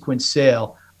subsequent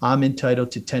sale, I'm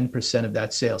entitled to 10% of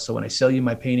that sale. So when I sell you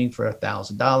my painting for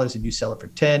 $1,000 and you sell it for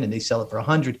 10 and they sell it for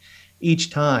 100,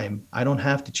 each time I don't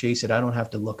have to chase it. I don't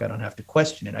have to look. I don't have to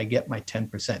question it. I get my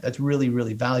 10%. That's really,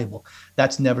 really valuable.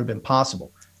 That's never been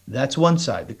possible. That's one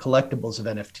side, the collectibles of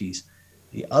NFTs.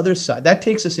 The other side, that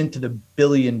takes us into the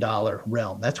billion-dollar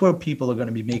realm. That's where people are going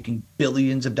to be making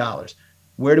billions of dollars.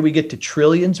 Where do we get to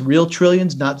trillions, real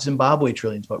trillions, not Zimbabwe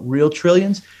trillions, but real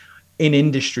trillions in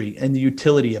industry and the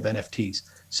utility of NFTs?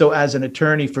 So as an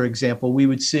attorney, for example, we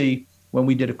would see when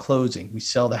we did a closing, we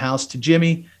sell the house to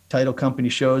Jimmy, title company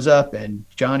shows up, and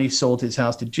Johnny sold his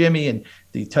house to Jimmy, and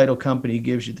the title company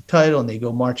gives you the title, and they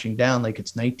go marching down like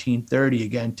it's 1930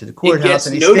 again to the courthouse.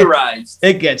 It gets notarized.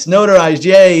 It gets notarized.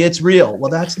 Yay, it's real.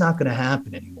 Well, that's not going to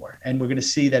happen anymore. And we're going to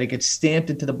see that it gets stamped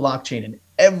into the blockchain, and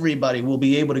everybody will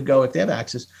be able to go, if they have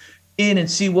access, in and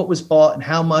see what was bought and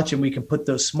how much, and we can put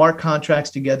those smart contracts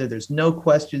together. There's no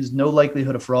questions, no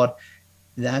likelihood of fraud.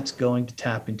 That's going to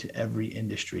tap into every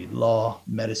industry: law,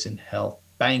 medicine, health,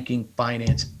 banking,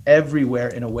 finance, everywhere,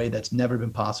 in a way that's never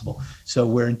been possible. So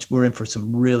we're in for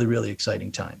some really, really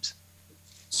exciting times.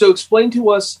 So explain to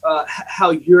us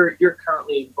how you're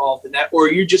currently involved in that, or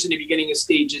you're just in the beginning of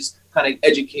stages, kind of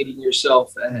educating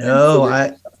yourself.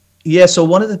 So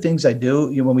one of the things I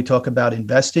do, when we talk about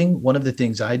investing, one of the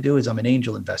things I do is I'm an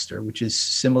angel investor, which is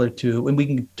similar to, and we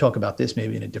can talk about this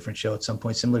maybe in a different show at some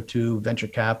point, similar to venture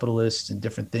capitalists and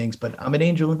different things, but I'm an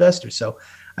angel investor. So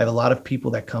I have a lot of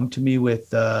people that come to me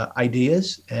with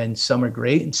ideas, and some are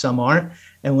great and some aren't.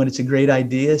 And when it's a great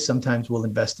idea, sometimes we'll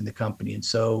invest in the company. And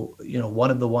so,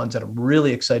 one of the ones that I'm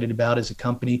really excited about is a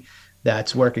company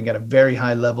that's working at a very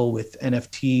high level with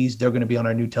NFTs. They're going to be on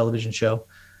our new television show.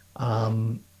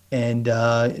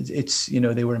 It's,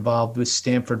 they were involved with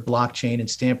Stanford Blockchain and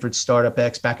Stanford Startup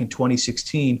X back in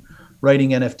 2016,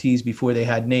 writing NFTs before they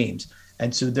had names.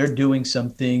 And so they're doing some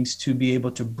things to be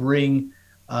able to bring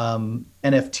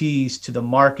NFTs to the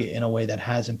market in a way that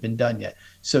hasn't been done yet.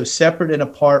 So separate and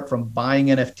apart from buying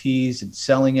NFTs and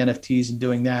selling NFTs and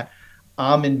doing that,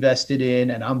 I'm invested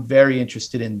in, and I'm very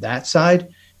interested in that side.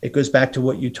 It goes back to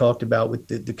what you talked about with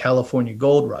the California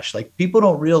gold rush. Like, people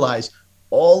don't realize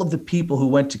all of the people who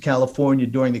went to California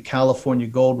during the California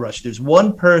gold rush. There's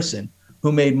one person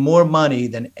who made more money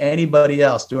than anybody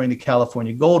else during the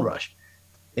California gold rush.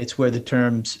 It's where the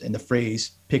terms and the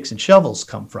phrase picks and shovels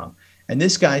come from. And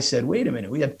this guy said, wait a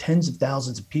minute, we have tens of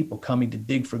thousands of people coming to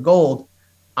dig for gold.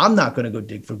 I'm not going to go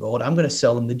dig for gold. I'm going to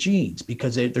sell them the jeans,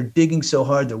 because they're digging so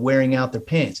hard, they're wearing out their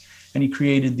pants. And he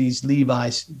created these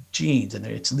Levi's jeans, and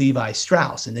it's Levi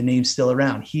Strauss, and the name's still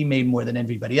around. He made more than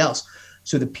everybody else.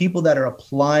 So the people that are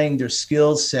applying their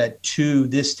skill set to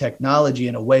this technology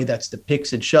in a way that's the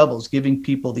picks and shovels, giving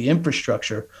people the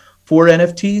infrastructure for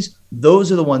NFTs,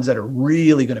 those are the ones that are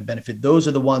really going to benefit. Those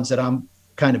are the ones that I'm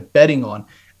kind of betting on,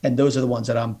 and those are the ones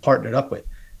that I'm partnered up with.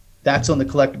 That's on the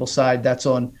collectible side. That's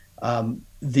on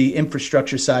the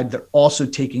infrastructure side. They're also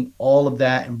taking all of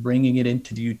that and bringing it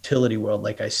into the utility world,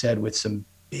 like I said, with some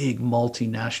big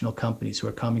multinational companies who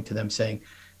are coming to them saying,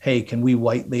 hey, can we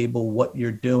white label what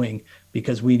you're doing,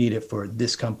 because we need it for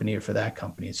this company or for that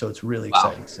company. And so it's really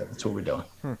exciting. So that's what we're doing.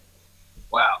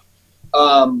 Wow.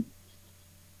 All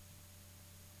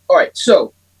right.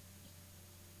 So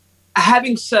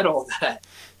having said all that,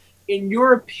 in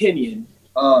your opinion,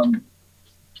 and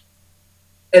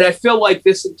I feel like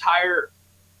this entire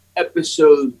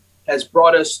episode has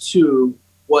brought us to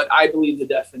what I believe the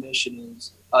definition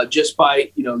is, just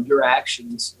by your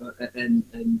actions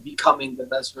and becoming the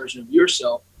best version of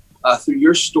yourself through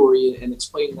your story and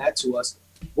explaining that to us.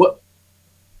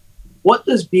 What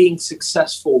does being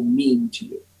successful mean to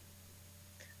you?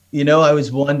 I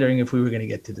was wondering if we were going to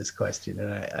get to this question,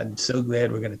 and I'm so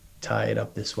glad we're going to tie it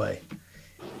up this way.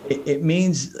 It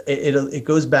means it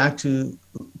goes back to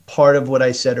part of what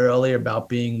I said earlier about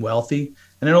being wealthy.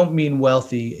 And I don't mean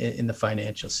wealthy in the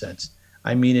financial sense.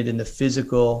 I mean it in the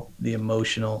physical, the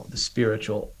emotional, the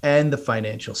spiritual, and the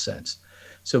financial sense.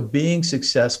 So being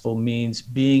successful means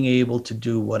being able to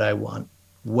do what I want,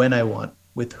 when I want,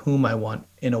 with whom I want,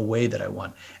 in a way that I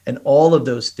want. And all of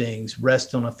those things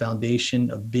rest on a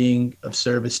foundation of being of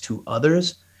service to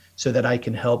others so that I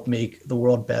can help make the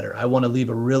world better. I want to leave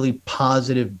a really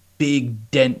positive, big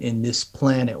dent in this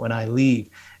planet when I leave.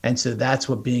 And so that's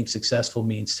what being successful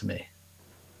means to me.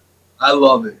 I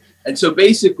love it. And so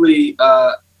basically,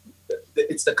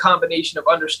 it's the combination of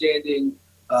understanding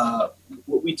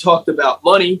what we talked about,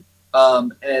 money,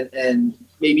 and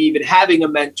maybe even having a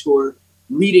mentor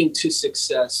leading to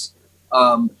success,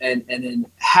 and then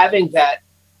having that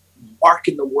mark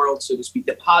in the world, so to speak,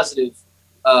 the positive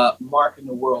mark in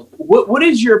the world. What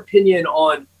is your opinion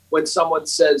on when someone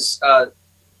says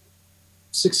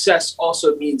success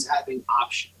also means having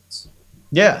options?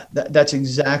 Yeah, that's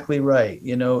exactly right.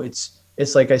 You know, it's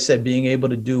like I said, being able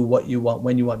to do what you want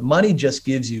when you want. Money just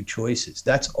gives you choices.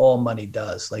 That's all money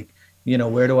does. Like, you know,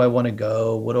 where do I want to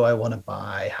go? What do I want to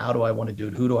buy? How do I want to do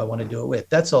it? Who do I want to do it with?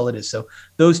 That's all it is. So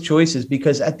those choices,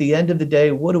 because at the end of the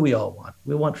day, what do we all want?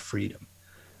 We want freedom.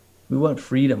 We want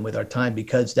freedom with our time,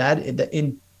 because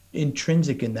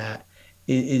intrinsic in that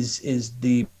is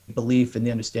the belief and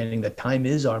the understanding that time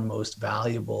is our most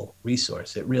valuable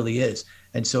resource. It really is.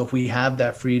 And so if we have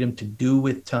that freedom to do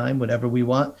with time whatever we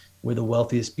want, we're the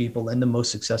wealthiest people and the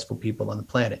most successful people on the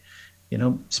planet. You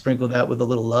know, sprinkle that with a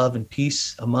little love and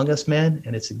peace among us, man,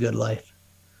 and it's a good life.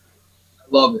 I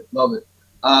love it. Love it.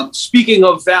 Speaking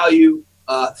of value,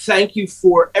 thank you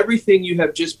for everything you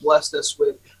have just blessed us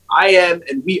with. I am,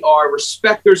 and we are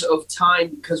respecters of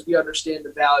time because we understand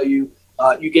the value.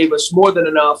 You gave us more than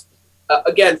enough.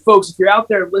 Again, folks, if you're out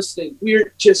there listening,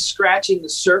 we're just scratching the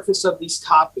surface of these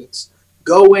topics.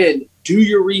 Go in, do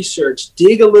your research,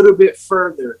 dig a little bit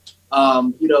further.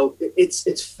 You know,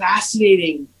 it's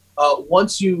fascinating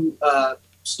once you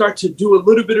start to do a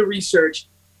little bit of research,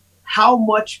 how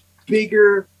much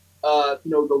bigger you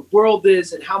know, the world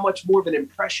is, and how much more of an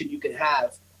impression you can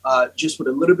have just with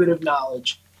a little bit of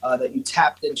knowledge that you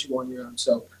tapped into on your own.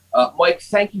 So, Mike,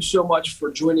 thank you so much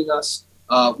for joining us.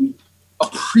 We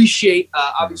appreciate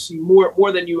obviously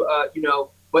more than you you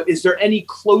know. But is there any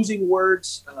closing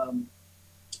words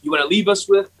you want to leave us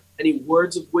with? Any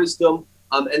words of wisdom?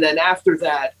 And then after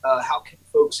that, how can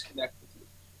folks connect with you?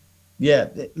 Yeah,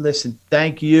 listen,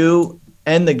 thank you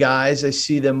and the guys. I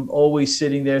see them always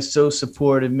sitting there, so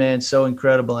supportive, man, so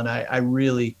incredible. And I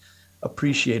really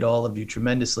appreciate all of you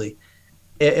tremendously.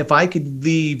 If I could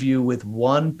leave you with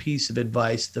one piece of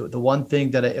advice, the one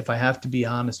thing that if I have to be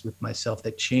honest with myself,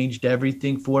 that changed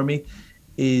everything for me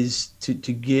is to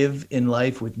give in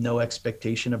life with no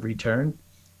expectation of return.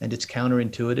 And it's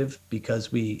counterintuitive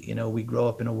because we grow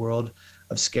up in a world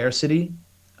of scarcity.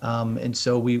 And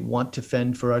so we want to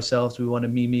fend for ourselves. We want to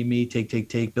me,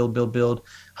 take, build,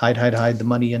 hide the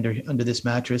money under this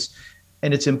mattress.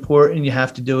 And it's important. You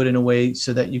have to do it in a way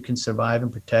so that you can survive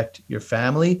and protect your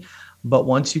family. But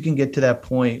once you can get to that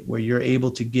point where you're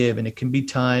able to give, and it can be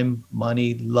time,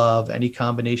 money, love, any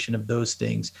combination of those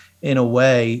things in a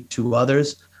way to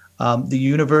others, the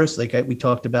universe, like we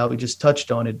talked about, we just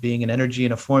touched on it being an energy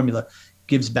and a formula,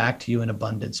 gives back to you in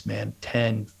abundance, man,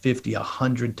 10, 50,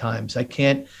 100 times. I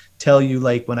can't tell you,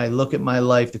 like, when I look at my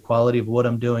life, the quality of what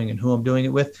I'm doing and who I'm doing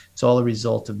it with, it's all a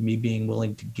result of me being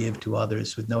willing to give to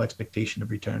others with no expectation of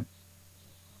return.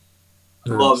 I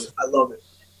love it. I love it.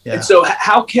 Yeah. And so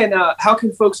how can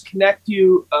folks connect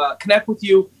with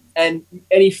you, and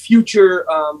any future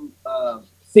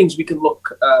things we can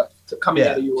look to coming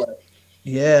out of your way?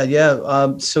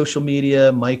 Yeah. Social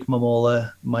media, Mike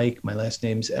Mammola. Mike, my last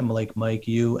name's M like Mike,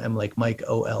 M like Mike,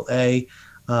 OLA,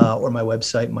 or my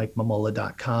website,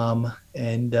 mikemammola.com.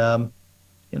 And,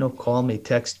 call me,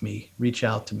 text me, reach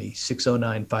out to me,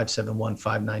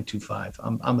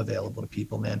 609-571-5925. I'm available to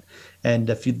people, man. And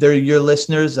if they're your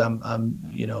listeners, I'm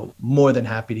more than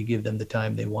happy to give them the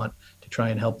time they want to try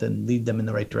and help them, lead them in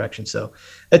the right direction. So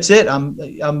that's it.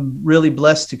 I'm really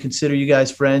blessed to consider you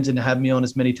guys friends and to have me on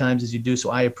as many times as you do. So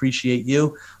I appreciate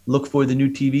you. Look for the new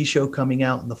TV show coming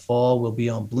out in the fall. We'll be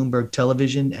on Bloomberg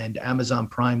Television and Amazon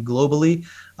Prime globally,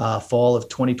 fall of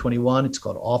 2021. It's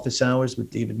called Office Hours with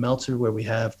David Meltzer, where we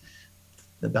have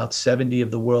about 70 of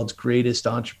the world's greatest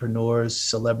entrepreneurs,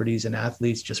 celebrities, and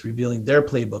athletes just revealing their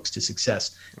playbooks to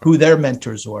success, who their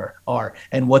mentors are,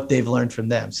 and what they've learned from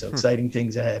them. So exciting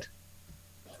things ahead.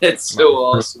 That's so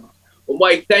awesome. Well,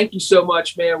 Mike, thank you so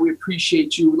much, man. We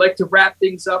appreciate you. We'd like to wrap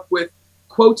things up with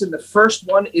quotes, and the first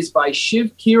one is by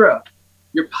Shiv Kira.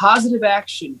 Your positive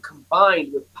action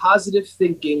combined with positive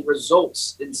thinking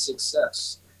results in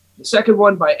success. The second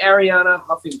one by Ariana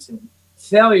Huffington.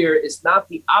 failure is not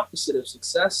the opposite of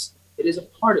success. It is a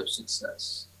part of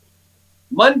success.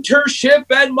 Mentorship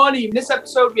and money. In this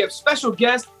episode, we have special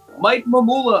guest Mike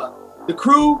Mamula. The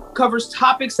crew covers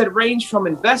topics that range from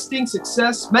investing,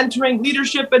 success, mentoring,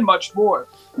 leadership, and much more.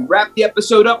 We wrap the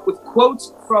episode up with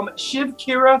quotes from Shiv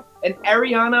Kira and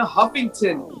Ariana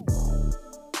Huffington.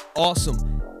 Awesome.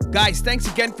 Guys, thanks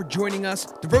again for joining us.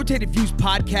 The Rotated Views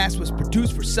podcast was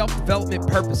produced for self-development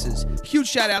purposes. Huge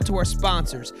shout out to our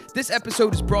sponsors. This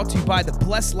episode is brought to you by the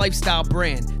Blessed Lifestyle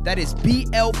brand. That is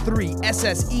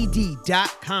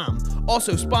BL3SSED.com.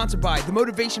 Also sponsored by The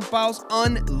Motivation Files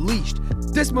Unleashed.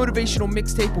 This motivational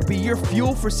mixtape will be your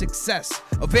fuel for success.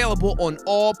 Available on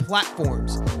all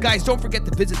platforms. Guys, don't forget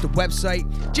to visit the website,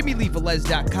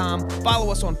 JimmyLeeVelez.com.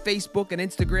 Follow us on Facebook and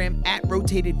Instagram at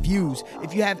Rotated Views.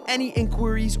 If you have any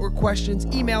inquiries or questions,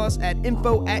 email us at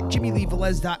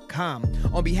info@JimmyLeeVelez.com.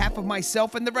 On behalf of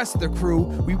myself and the rest of the crew,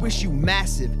 we wish you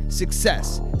massive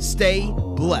success. Stay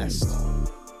blessed.